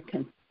mother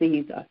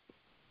conceived us.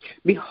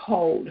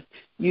 Behold,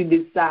 you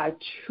desire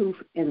truth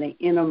in the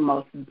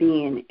innermost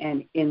being,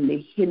 and in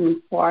the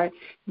hidden part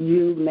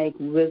you make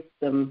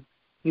wisdom.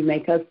 You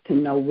make us to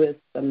know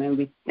wisdom, and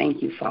we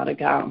thank you, Father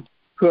God.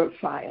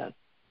 Purify us.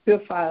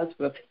 Purify us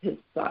with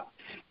hyssop,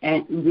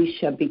 and we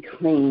shall be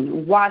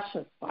clean. Wash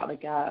us, Father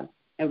God,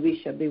 and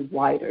we shall be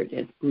whiter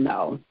than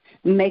snow.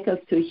 Make us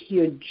to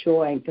hear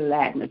joy and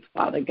gladness,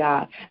 Father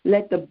God.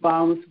 Let the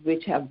bones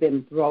which have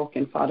been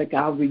broken, Father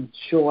God,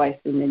 rejoice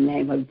in the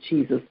name of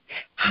Jesus.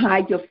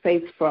 Hide your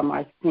face from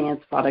our sins,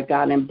 Father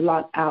God, and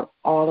blot out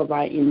all of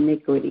our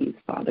iniquities,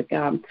 Father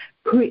God.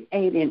 Create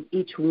in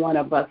each one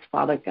of us,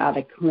 Father God,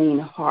 a clean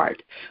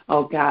heart,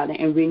 oh God,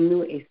 and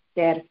renew a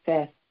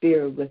steadfast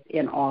spirit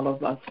within all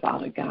of us,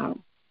 Father God.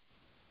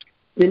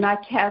 Do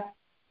not cast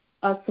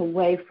us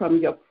away from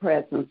your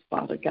presence,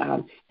 Father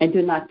God, and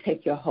do not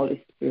take your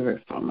Holy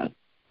Spirit from us.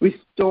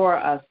 Restore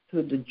us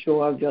to the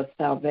joy of your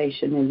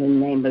salvation in the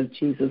name of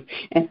Jesus,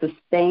 and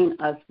sustain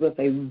us with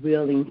a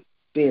willing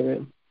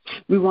spirit.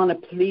 We want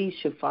to please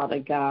you, Father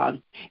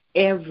God.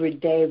 Every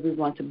day we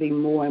want to be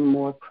more and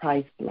more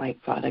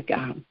Christ-like, Father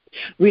God.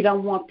 We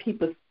don't want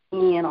people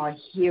seeing or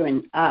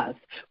hearing us.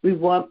 We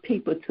want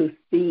people to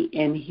see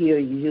and hear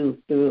you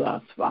through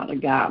us, Father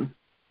God.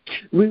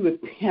 We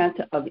repent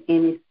of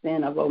any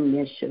sin of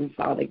omission,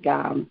 Father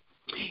God,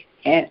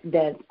 and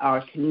that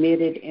are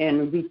committed,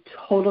 and we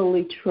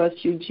totally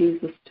trust you,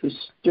 Jesus, to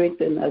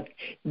strengthen us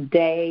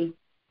day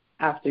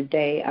after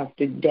day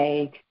after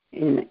day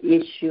in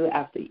issue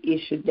after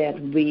issue that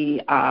we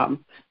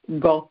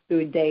go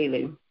through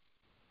daily.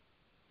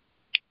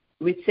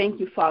 We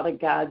thank you, Father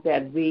God,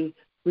 that we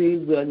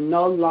will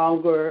no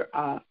longer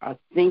are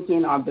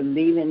thinking or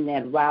believing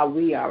that while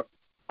we are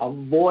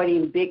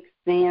avoiding big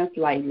sins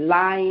like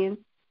lying,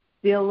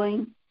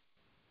 stealing,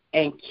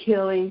 and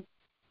killing,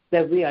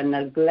 that we are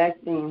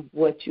neglecting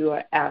what you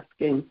are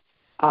asking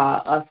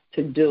us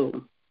to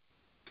do.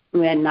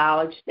 We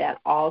acknowledge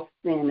that all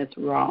sin is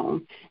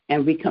wrong,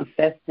 and we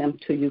confess them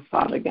to you,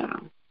 Father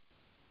God.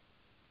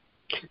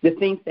 The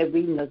things that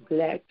we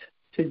neglect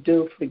to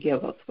do,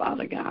 forgive us,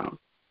 Father God.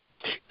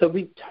 So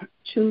we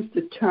choose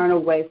to turn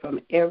away from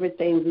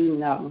everything we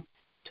know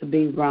to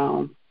be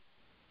wrong.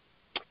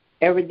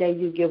 Every day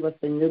you give us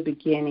a new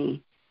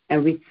beginning,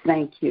 and we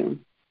thank you.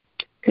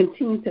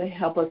 Continue to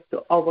help us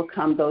to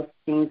overcome those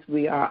things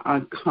we are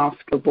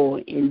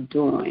uncomfortable in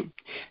doing.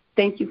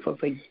 Thank you for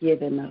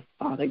forgiving us,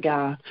 Father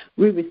God.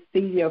 We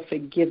receive your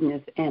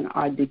forgiveness and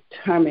are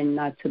determined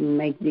not to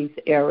make these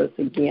errors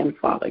again,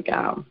 Father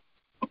God.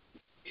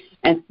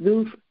 And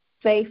through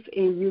faith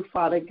in you,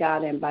 Father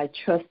God, and by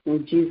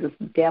trusting Jesus'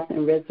 death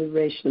and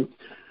resurrection,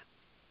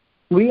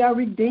 we are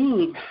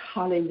redeemed.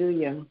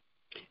 Hallelujah.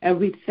 And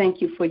we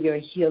thank you for your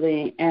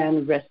healing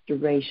and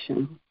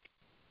restoration.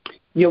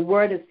 Your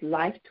word is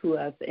life to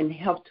us and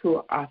health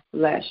to our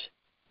flesh.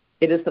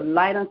 It is a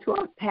light unto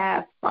our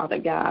path, Father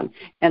God,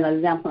 and a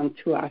lamp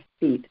unto our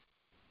feet.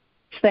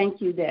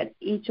 Thank you that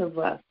each of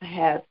us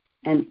has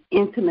an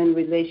intimate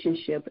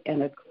relationship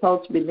and a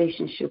close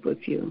relationship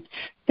with you.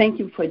 Thank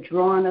you for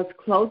drawing us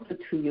closer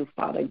to you,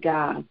 Father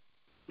God.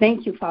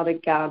 Thank you, Father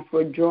God,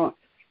 for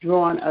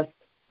drawing us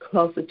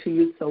closer to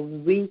you so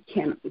we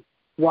can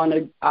want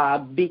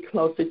to be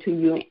closer to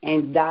you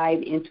and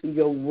dive into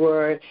your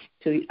word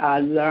to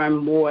learn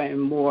more and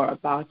more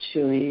about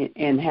you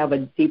and have a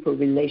deeper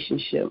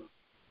relationship.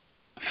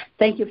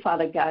 Thank you,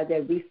 Father God,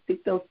 that we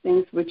seek those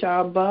things which are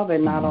above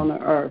and not on the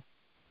earth.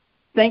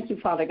 Thank you,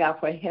 Father God,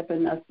 for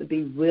helping us to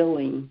be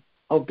willing,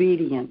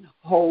 obedient,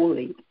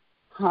 holy,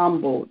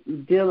 humble,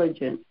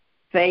 diligent,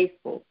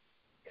 faithful,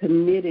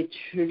 committed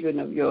children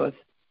of yours.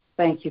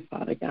 Thank you,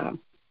 Father God.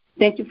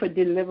 Thank you for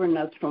delivering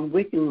us from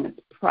wickedness,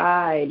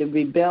 pride,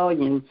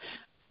 rebellion,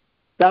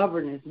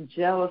 stubbornness,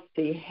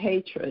 jealousy,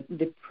 hatred,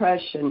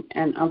 depression,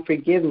 and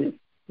unforgiveness,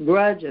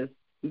 grudges,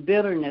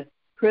 bitterness,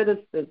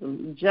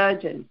 criticism,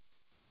 judging.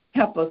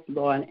 Help us,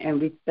 Lord,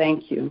 and we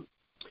thank you.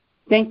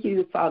 Thank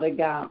you, Father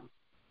God,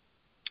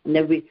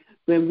 that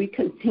when we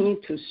continue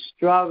to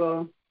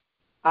struggle,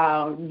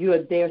 you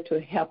are there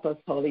to help us,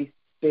 Holy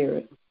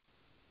Spirit.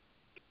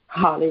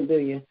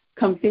 Hallelujah.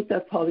 Convict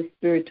us, Holy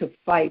Spirit, to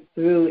fight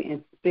through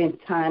and spend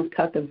time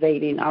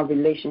cultivating our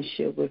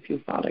relationship with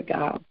you, Father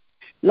God.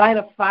 Light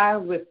a fire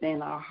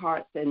within our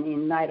hearts and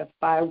ignite a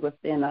fire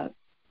within us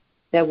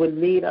that would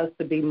lead us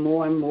to be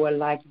more and more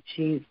like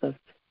Jesus.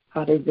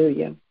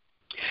 Hallelujah.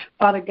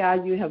 Father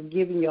God, you have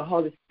given your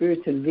Holy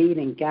Spirit to lead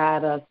and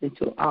guide us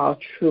into all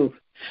truth.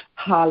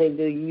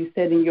 Hallelujah. You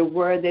said in your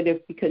word that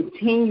if we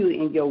continue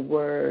in your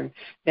word,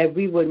 that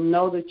we will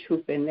know the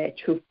truth and that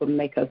truth will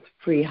make us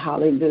free.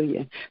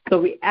 Hallelujah.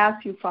 So we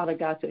ask you, Father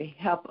God, to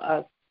help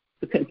us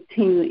to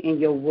continue in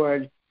your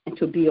word and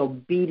to be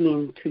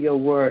obedient to your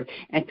word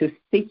and to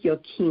seek your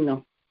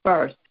kingdom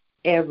first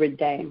every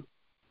day.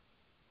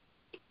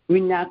 We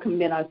now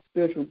commit our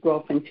spiritual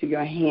growth into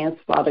your hands,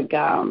 Father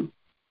God,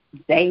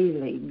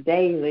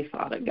 daily,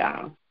 Father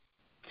God,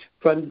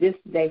 from this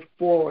day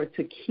forward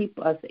to keep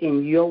us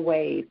in your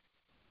ways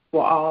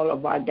for all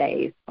of our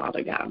days,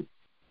 Father God.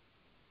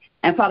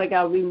 And, Father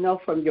God, we know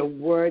from your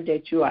word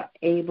that you are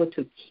able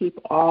to keep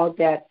all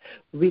that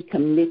we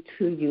commit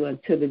to you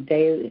until the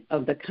day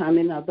of the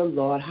coming of the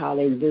Lord.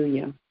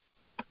 Hallelujah.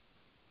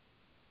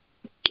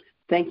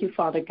 Thank you,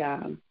 Father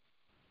God.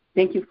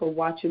 Thank you for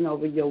watching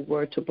over your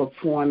word to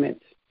perform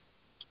it,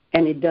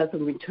 and it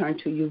doesn't return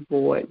to you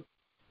void.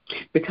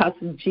 Because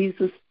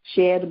Jesus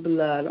shed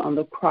blood on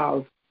the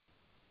cross,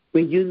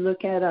 when you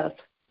look at us,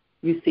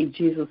 you see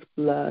Jesus'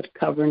 blood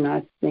covering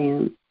our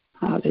sins.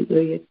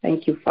 Hallelujah.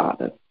 Thank you,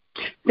 Father.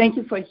 Thank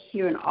you for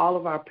hearing all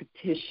of our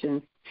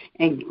petitions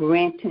and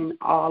granting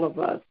all of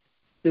us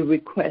the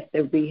request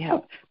that we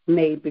have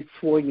made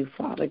before you,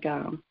 Father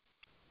God.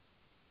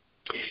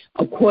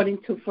 According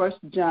to 1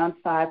 John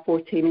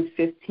 5:14 and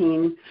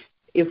 15,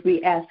 if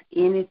we ask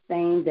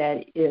anything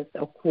that is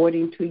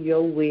according to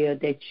your will,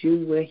 that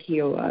you will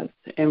hear us.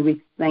 And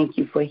we thank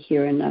you for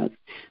hearing us.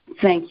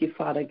 Thank you,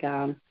 Father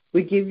God.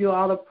 We give you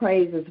all the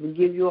praises. We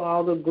give you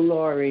all the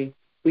glory.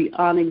 We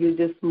honor you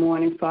this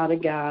morning, Father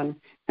God,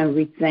 and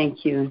we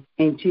thank you.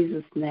 In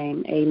Jesus'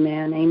 name,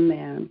 amen,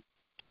 amen.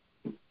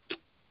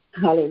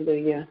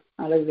 Hallelujah,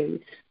 hallelujah.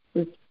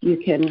 You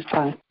can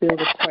seal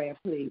the prayer,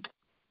 please.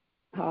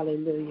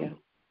 Hallelujah.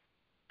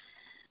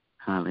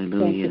 Hallelujah.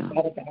 Thank you,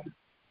 Father God.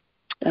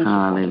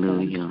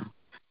 Hallelujah.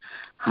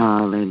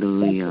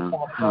 Hallelujah.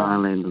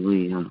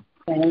 Hallelujah.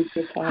 Thank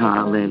you, Father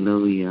God.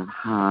 Hallelujah.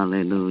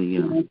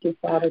 Hallelujah. Thank you,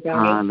 Father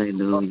God.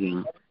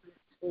 Hallelujah.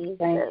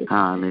 Thank you.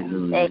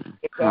 Hallelujah.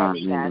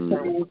 Hallelujah.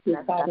 Thank you,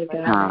 Father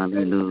God.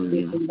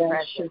 Hallelujah.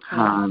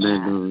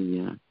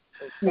 Hallelujah.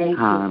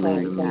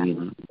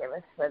 Hallelujah.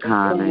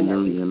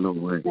 Hallelujah,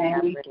 Lord.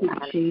 Thank you,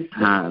 Jesus.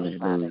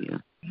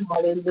 Hallelujah.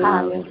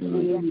 Hallelujah.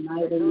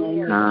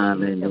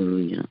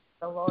 Hallelujah.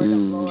 The Lord of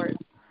Lords.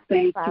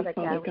 Thank you, Father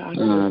Father God. God.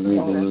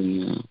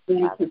 Hallelujah.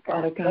 Thank you,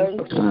 Father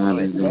God.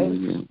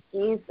 Hallelujah.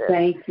 Jesus.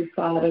 Thank you,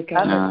 Father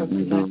God.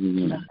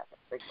 Hallelujah.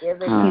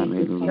 Forgiving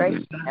Hallelujah.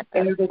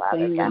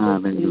 Everything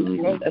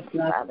Hallelujah. that's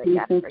not Father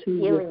God, pleasing for to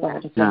you, healing Father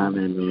us. God.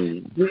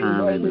 Hallelujah. We pray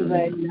Hallelujah.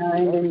 right now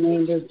in the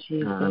name of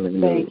Jesus.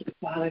 Hallelujah. Thank you,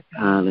 Father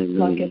God.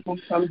 Hallelujah. Pluck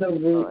it from the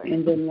root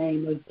in the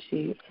name of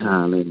Jesus.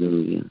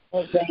 Hallelujah.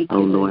 Thank you, Oh,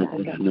 Lord,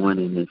 Father this God.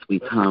 morning as we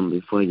come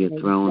before your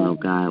throne, oh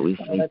God, we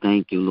say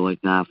thank you, Lord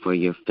God, for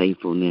your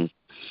faithfulness.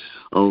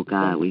 Oh,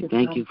 God, we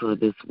thank you for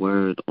this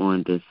word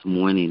on this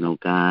morning, oh,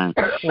 God,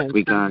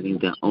 regarding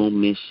the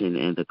omission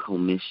and the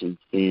commission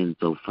sins,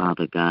 oh,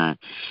 Father God,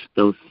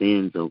 those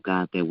sins, oh,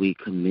 God, that we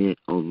commit,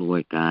 oh,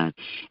 Lord God.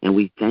 And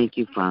we thank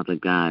you, Father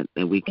God,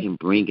 that we can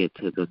bring it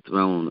to the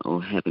throne,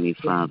 oh, Heavenly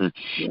Father,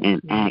 and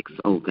ask,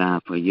 oh,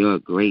 God, for your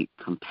great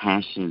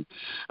compassion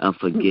of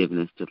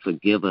forgiveness to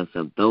forgive us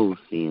of those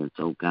sins,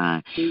 oh,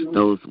 God,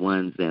 those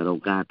ones that, oh,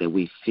 God, that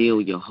we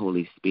feel your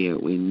Holy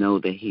Spirit. We know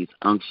that he's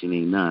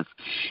unctioning us,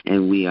 and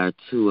when we are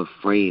too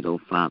afraid, oh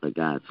Father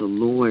God. So,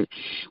 Lord,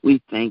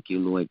 we thank you,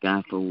 Lord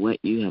God, for what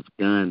you have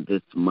done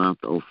this month,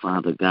 oh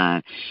Father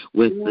God,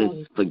 with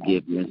this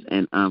forgiveness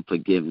and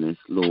unforgiveness,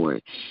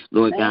 Lord.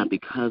 Lord God,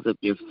 because of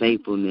your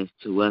faithfulness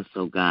to us,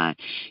 oh God,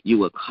 you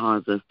will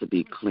cause us to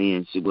be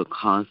cleansed. You will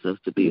cause us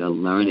to be a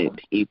learned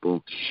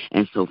people.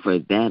 And so for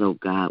that, oh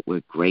God,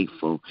 we're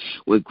grateful.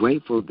 We're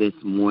grateful this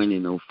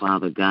morning, oh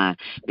Father God,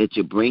 that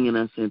you're bringing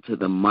us into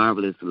the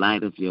marvelous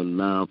light of your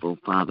love, oh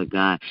Father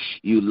God.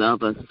 You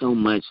love us so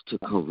much to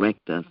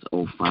correct us,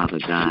 oh Father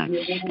God.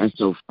 And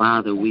so,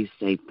 Father, we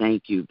say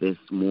thank you this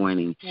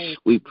morning.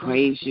 We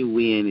praise you,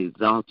 we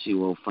exalt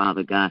you, oh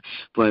Father God,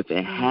 for if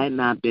it had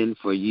not been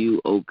for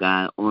you, oh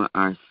God, on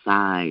our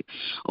side,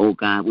 oh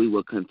God, we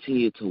will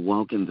continue to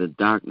walk in the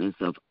darkness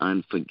of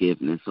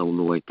unforgiveness, oh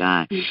Lord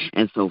God.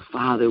 And so,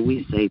 Father,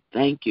 we say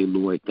thank you,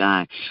 Lord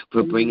God,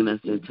 for bringing us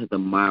into the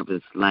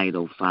marvelous light,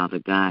 oh Father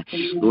God.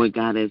 Lord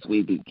God, as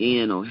we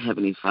begin, oh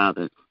Heavenly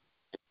Father,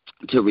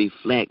 to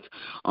reflect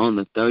on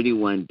the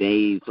 31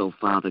 days, oh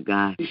Father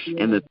God,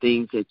 and the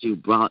things that you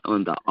brought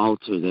on the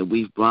altar that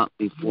we've brought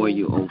before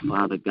you, oh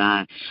Father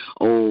God.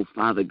 Oh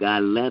Father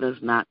God, let us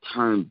not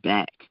turn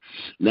back.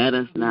 Let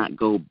us not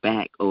go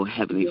back, oh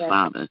Heavenly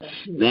Father.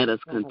 Let us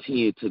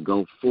continue to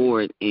go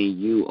forward in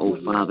you,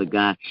 oh Father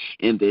God,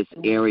 in this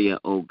area,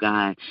 oh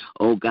God.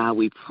 Oh God,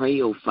 we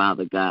pray, oh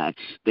Father God,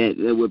 that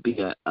there would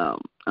be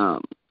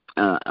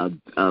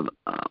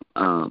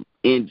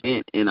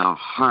indent in our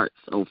hearts,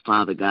 oh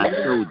Father God,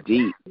 so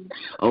deep,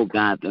 oh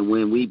God, that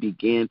when we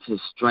begin to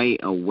stray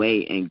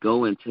away and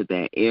go into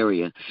that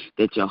area,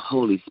 that your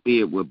Holy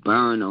Spirit will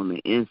burn on the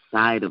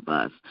inside of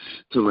us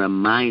to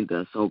remind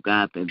us, oh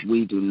God, that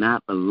we do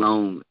not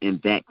belong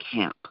in that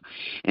camp.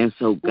 And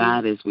so,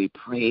 God, as we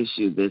praise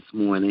you this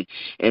morning,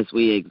 as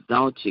we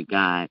exalt you,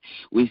 God,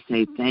 we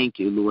say thank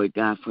you, Lord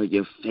God, for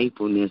your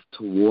faithfulness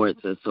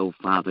towards us, oh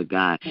Father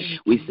God.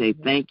 We say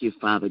thank you,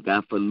 Father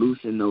God, for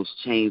loosing those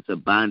chains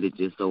of bondage,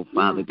 oh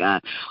Father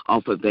God,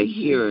 off of the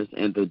hearers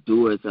and the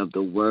doers of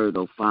the word,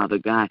 oh Father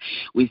God.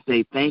 We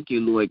say thank you,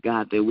 Lord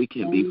God, that we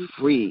can be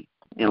free,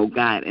 oh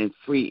God, and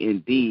free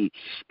indeed,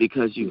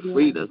 because you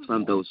freed us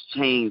from those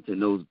chains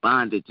and those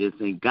bondages.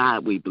 And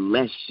God, we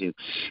bless you.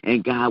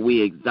 And God,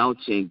 we exalt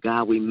you. And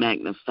God, we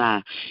magnify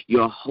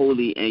your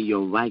holy and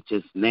your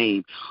righteous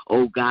name.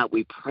 Oh God,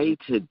 we pray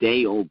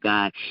today, oh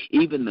God,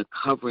 even the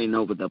covering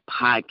over the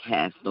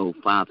podcast, oh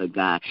Father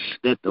God,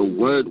 that the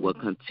word will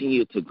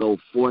continue to go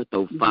forth,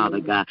 oh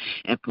Father God,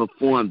 and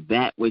perform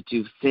that which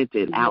you've sent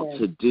it out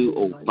to do,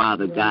 oh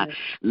Father God.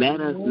 Let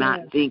us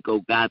not think,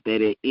 oh God,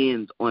 that it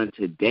ends on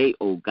today,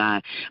 oh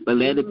God, but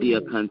let it be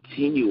a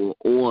continual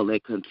oil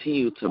that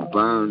continue to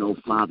burn, oh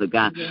Father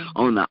God,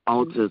 on the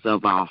altars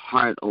of our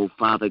heart, oh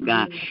Father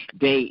God,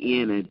 day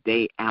in and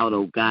day out,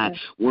 oh God.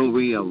 When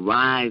we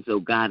arise, oh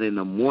God, in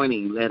the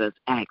morning, let us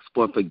ask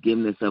for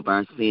forgiveness of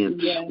our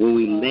sins. When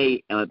we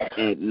lay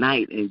at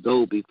night and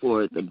go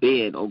before the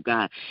bed, oh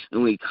God,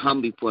 and we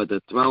come before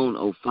the throne,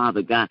 oh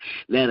Father God,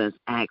 let us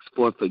ask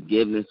for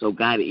forgiveness, oh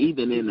God.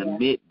 Even in the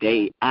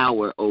midday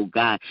hour, oh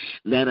God,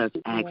 let us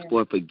ask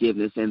for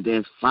forgiveness. And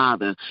then,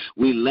 Father,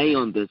 we lay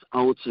on this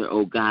altar,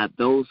 oh God,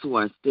 those who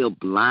are still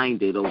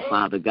blinded, oh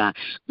Father God,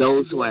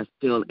 those who are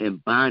still in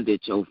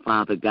bondage, oh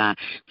Father God,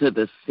 to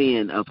the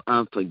sin of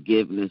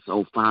unforgiveness,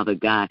 oh Father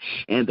God,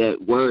 and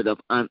that word of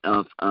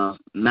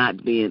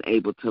not being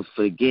able to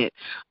forget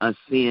a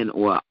sin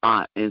or a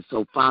ought. And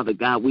so, Father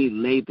God, we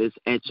lay this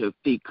at your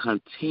feet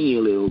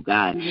continually, oh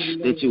God,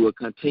 that you will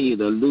continue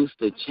to loose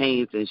the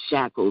chains and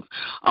shackles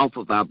off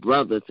of our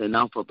brothers and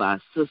off of our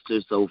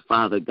sisters, oh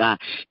Father God.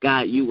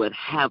 God, you would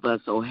have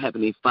us, oh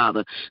Heavenly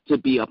Father, to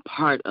be a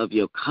part of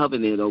your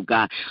covenant, oh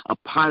God, a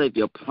part of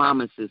your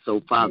promises,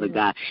 oh Father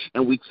God.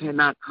 And we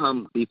cannot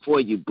come before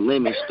you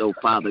blemished, oh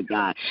Father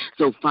God.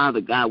 So,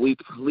 Father God, we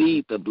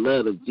plead the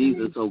blood of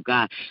Jesus, oh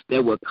God,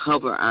 that will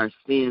cover our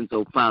sins,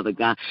 oh Father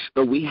God.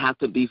 But we have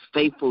to be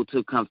faithful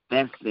to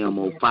confess them,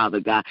 oh Father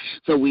God.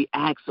 So we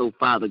ask, oh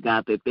Father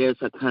God, that there's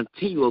a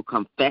continual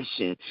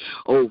confession,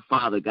 oh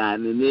Father God.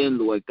 And then,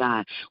 Lord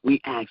God,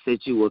 we ask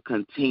that you will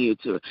continue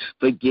to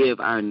forgive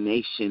our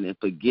nation and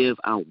forgive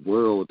our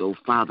world, oh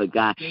Father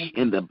God,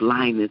 and the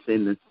blindness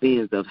and the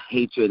sins of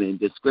hatred and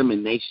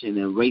discrimination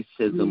and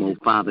racism, oh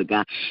Father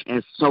God,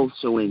 and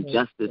social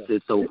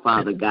injustices, oh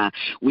Father God.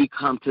 We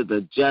come to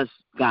the just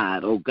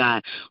God, oh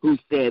God, who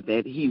said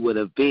that he would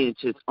avenge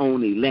his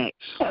own elect,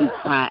 who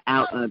cry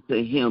out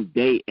unto him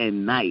day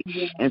and night.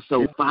 And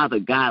so, Father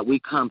God, we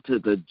come to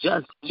the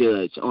just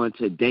judge on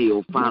today,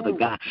 oh Father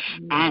God,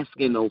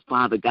 asking, oh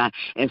Father God,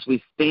 as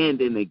we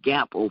stand in the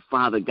gap, oh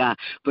Father God,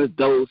 for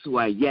those who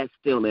are yet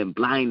still in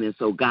blindness,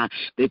 oh God,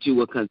 that you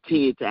will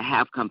continue to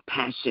have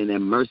compassion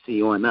and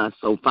mercy on us,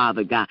 oh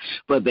Father God,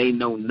 for they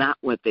know not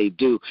what they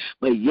do.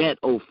 But yet,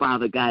 oh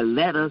Father God,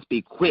 let us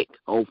be quick,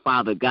 oh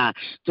Father God,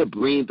 to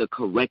bring the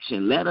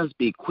correction. Let us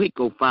be quick,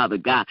 oh Father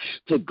God,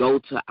 to go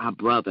to our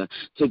brother,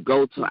 to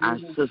go to our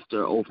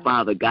sister, oh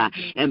Father God.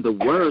 And the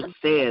word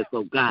says,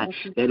 oh God,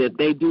 that if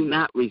they do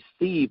not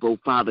receive, oh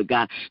Father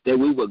God, that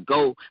we will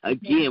go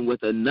again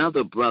with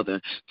another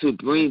brother to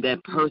bring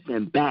that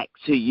person back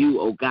to you,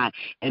 oh God.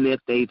 And if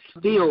they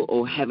still,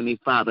 oh Heavenly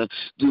Father,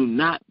 do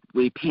not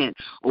repent,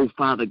 oh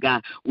Father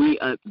God, we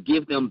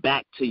give them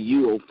back to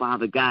you, oh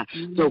Father God.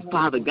 So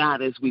Father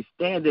God, as we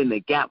stand in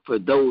the gap for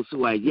those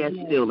who are yet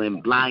still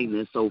in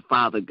blindness, oh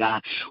Father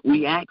God,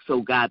 we ask,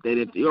 oh God,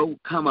 that if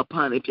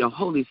your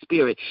Holy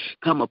Spirit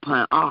come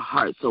upon our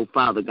hearts, oh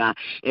Father God,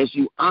 as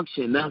you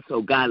unction us,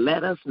 oh God,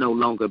 let us no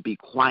longer be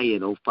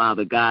quiet, oh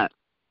Father God.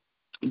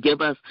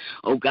 Give us,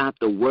 oh God,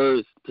 the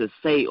words to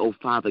say, oh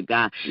Father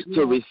God,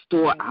 to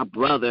restore our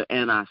brother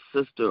and our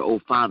sister,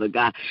 oh Father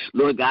God.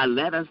 Lord God,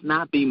 let us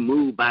not be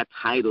moved by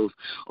titles,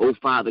 oh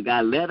Father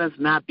God. Let us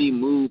not be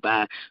moved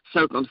by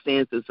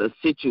circumstances or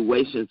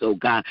situations, oh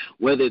God,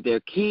 whether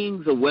they're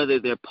kings or whether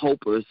they're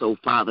popers, oh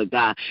Father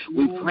God.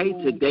 We pray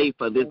today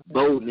for this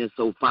boldness,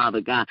 oh Father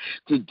God,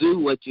 to do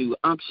what you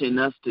unction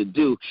us to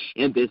do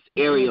in this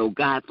area, oh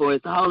God, for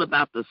it's all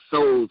about the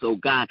souls, oh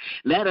God.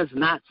 Let us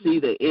not see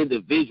the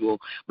individual,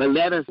 but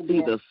let us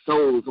see the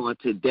souls on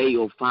today,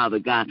 oh Father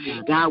God.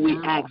 God, we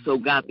ask, oh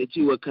God, that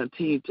you will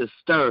continue to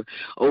stir,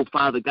 oh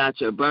Father God,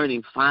 your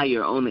burning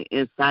fire on the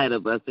inside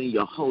of us in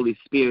your Holy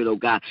Spirit, oh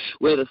God,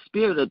 where the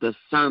spirit of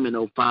discernment,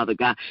 oh Father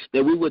God,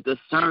 that we would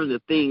discern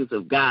the things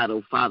of God,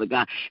 oh Father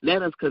God.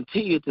 Let us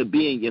continue to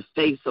be in your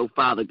face, oh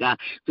Father God,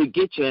 to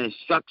get your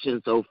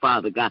instructions, oh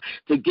Father God,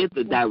 to get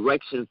the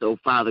directions, oh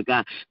Father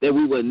God, that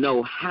we would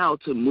know how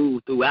to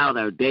move throughout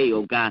our day,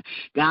 oh God.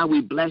 God,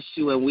 we bless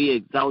you and we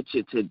exalt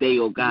you today,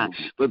 oh God,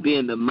 for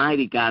being the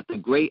mighty God, the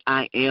great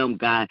I am,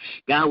 God.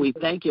 God, we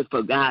thank you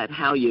for, God,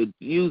 how you're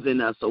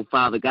using us, oh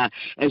Father God,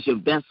 as your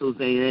vessels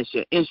and as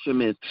your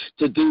instruments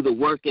to do the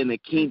work in the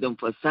kingdom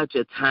for such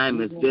a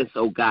time as this,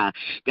 oh God.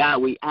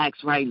 God, we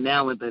ask right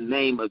now in the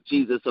name of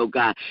Jesus, oh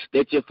God,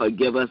 that you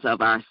forgive us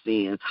of our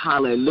sins.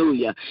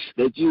 Hallelujah.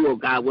 That you, oh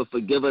God, will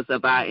forgive us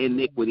of our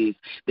iniquities,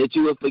 that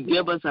you will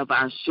forgive us of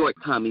our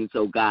shortcomings,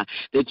 oh God,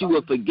 that you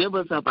will forgive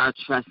us of our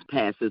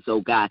trespasses,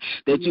 oh God,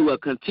 that you will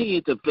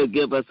continue to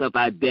forgive us of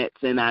our debts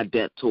and our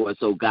debtors,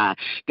 oh God.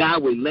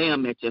 God, we lay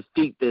them at your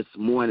feet this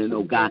morning,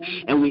 oh God,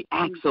 and we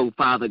ask, oh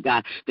Father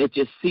God, that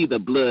you see the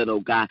blood, oh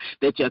God,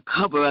 that you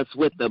cover us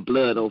with the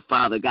blood, oh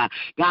Father God.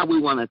 God, we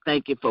want to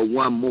thank you for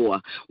one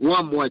more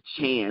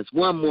chance,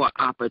 one more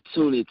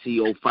opportunity,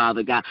 oh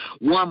Father God,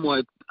 one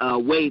more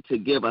way to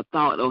give a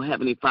thought, oh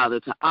Heavenly Father,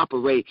 to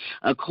operate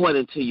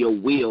according to your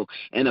will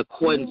and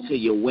according to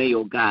your way,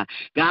 oh God.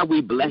 God,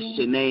 we bless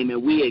your name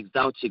and we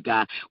exalt you,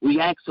 God. We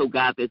ask, oh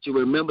God, that you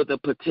remember the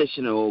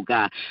petitioner, oh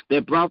God,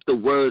 that brought the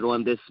word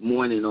on this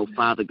morning, oh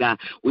Father God.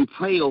 We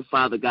pray, oh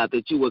Father God,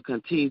 that you will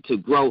continue to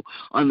grow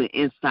on the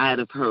inside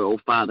of her, oh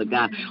Father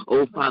God.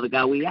 Oh Father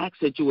God, we ask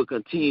that you will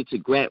continue to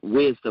grant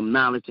wisdom,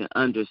 knowledge, and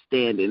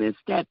understanding and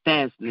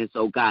steadfastness,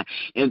 oh God,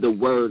 in the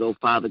word, oh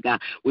Father God.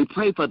 We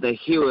pray for the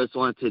hearers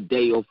on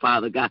today, oh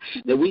Father God,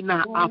 that we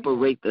not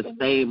operate the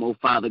same, oh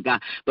Father God,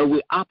 but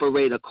we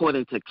operate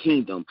according to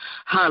kingdom.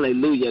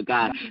 Hallelujah,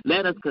 God.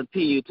 Let us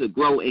continue to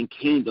grow in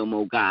kingdom,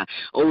 oh God.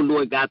 Oh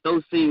Lord God,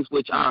 those things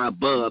which are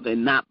above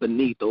and not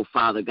beneath, oh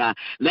Father God.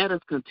 Let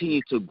us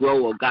continue to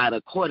grow, oh God,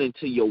 according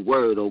to your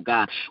word, oh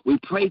God. We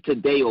pray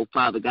today, oh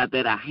Father God,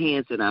 that our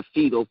hands and our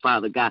feet, oh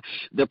Father God,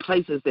 the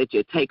places that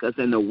you take us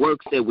and the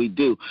works that we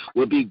do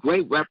will be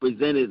great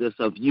representatives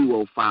of you,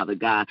 oh Father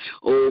God.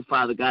 Oh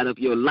Father God, of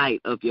your light,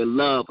 of your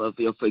love, of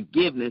your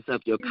forgiveness,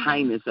 of your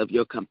kindness, of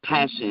your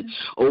compassion.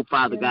 Oh,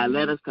 Father God,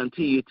 let us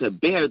continue to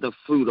bear the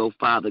fruit, oh,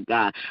 Father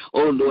God.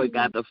 Oh, Lord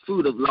God, the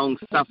fruit of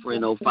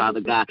long-suffering, oh,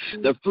 Father God,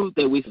 the fruit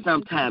that we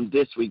sometimes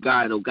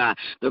disregard, oh, God,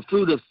 the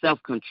fruit of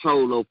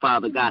self-control, oh,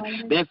 Father God,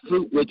 that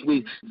fruit which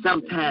we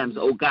sometimes,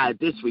 oh, God,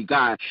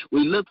 disregard.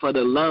 We look for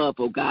the love,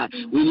 oh, God.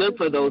 We look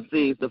for those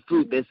things, the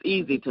fruit that's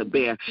easy to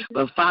bear.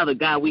 But, Father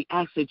God, we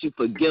ask that you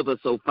forgive us,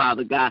 oh,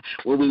 Father God,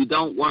 when we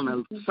don't want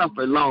to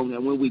suffer long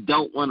and when we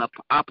don't want to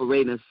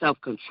operate in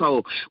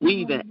self-control. We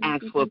even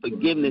ask for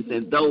forgiveness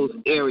in those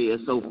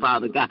areas, oh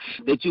Father God,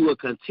 that you will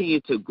continue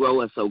to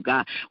grow us, oh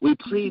God. We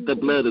plead the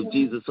blood of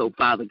Jesus, oh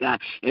Father God,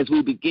 as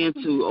we begin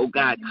to, oh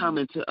God, come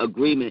into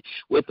agreement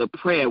with the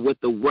prayer, with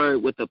the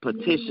word, with the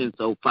petitions,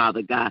 oh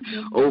Father God.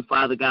 Oh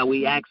Father God,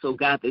 we ask, oh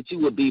God, that you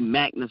will be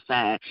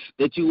magnified,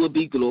 that you will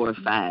be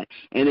glorified.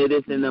 And it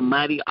is in the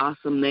mighty,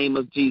 awesome name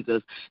of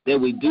Jesus that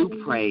we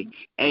do pray.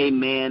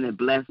 Amen, and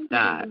bless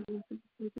God.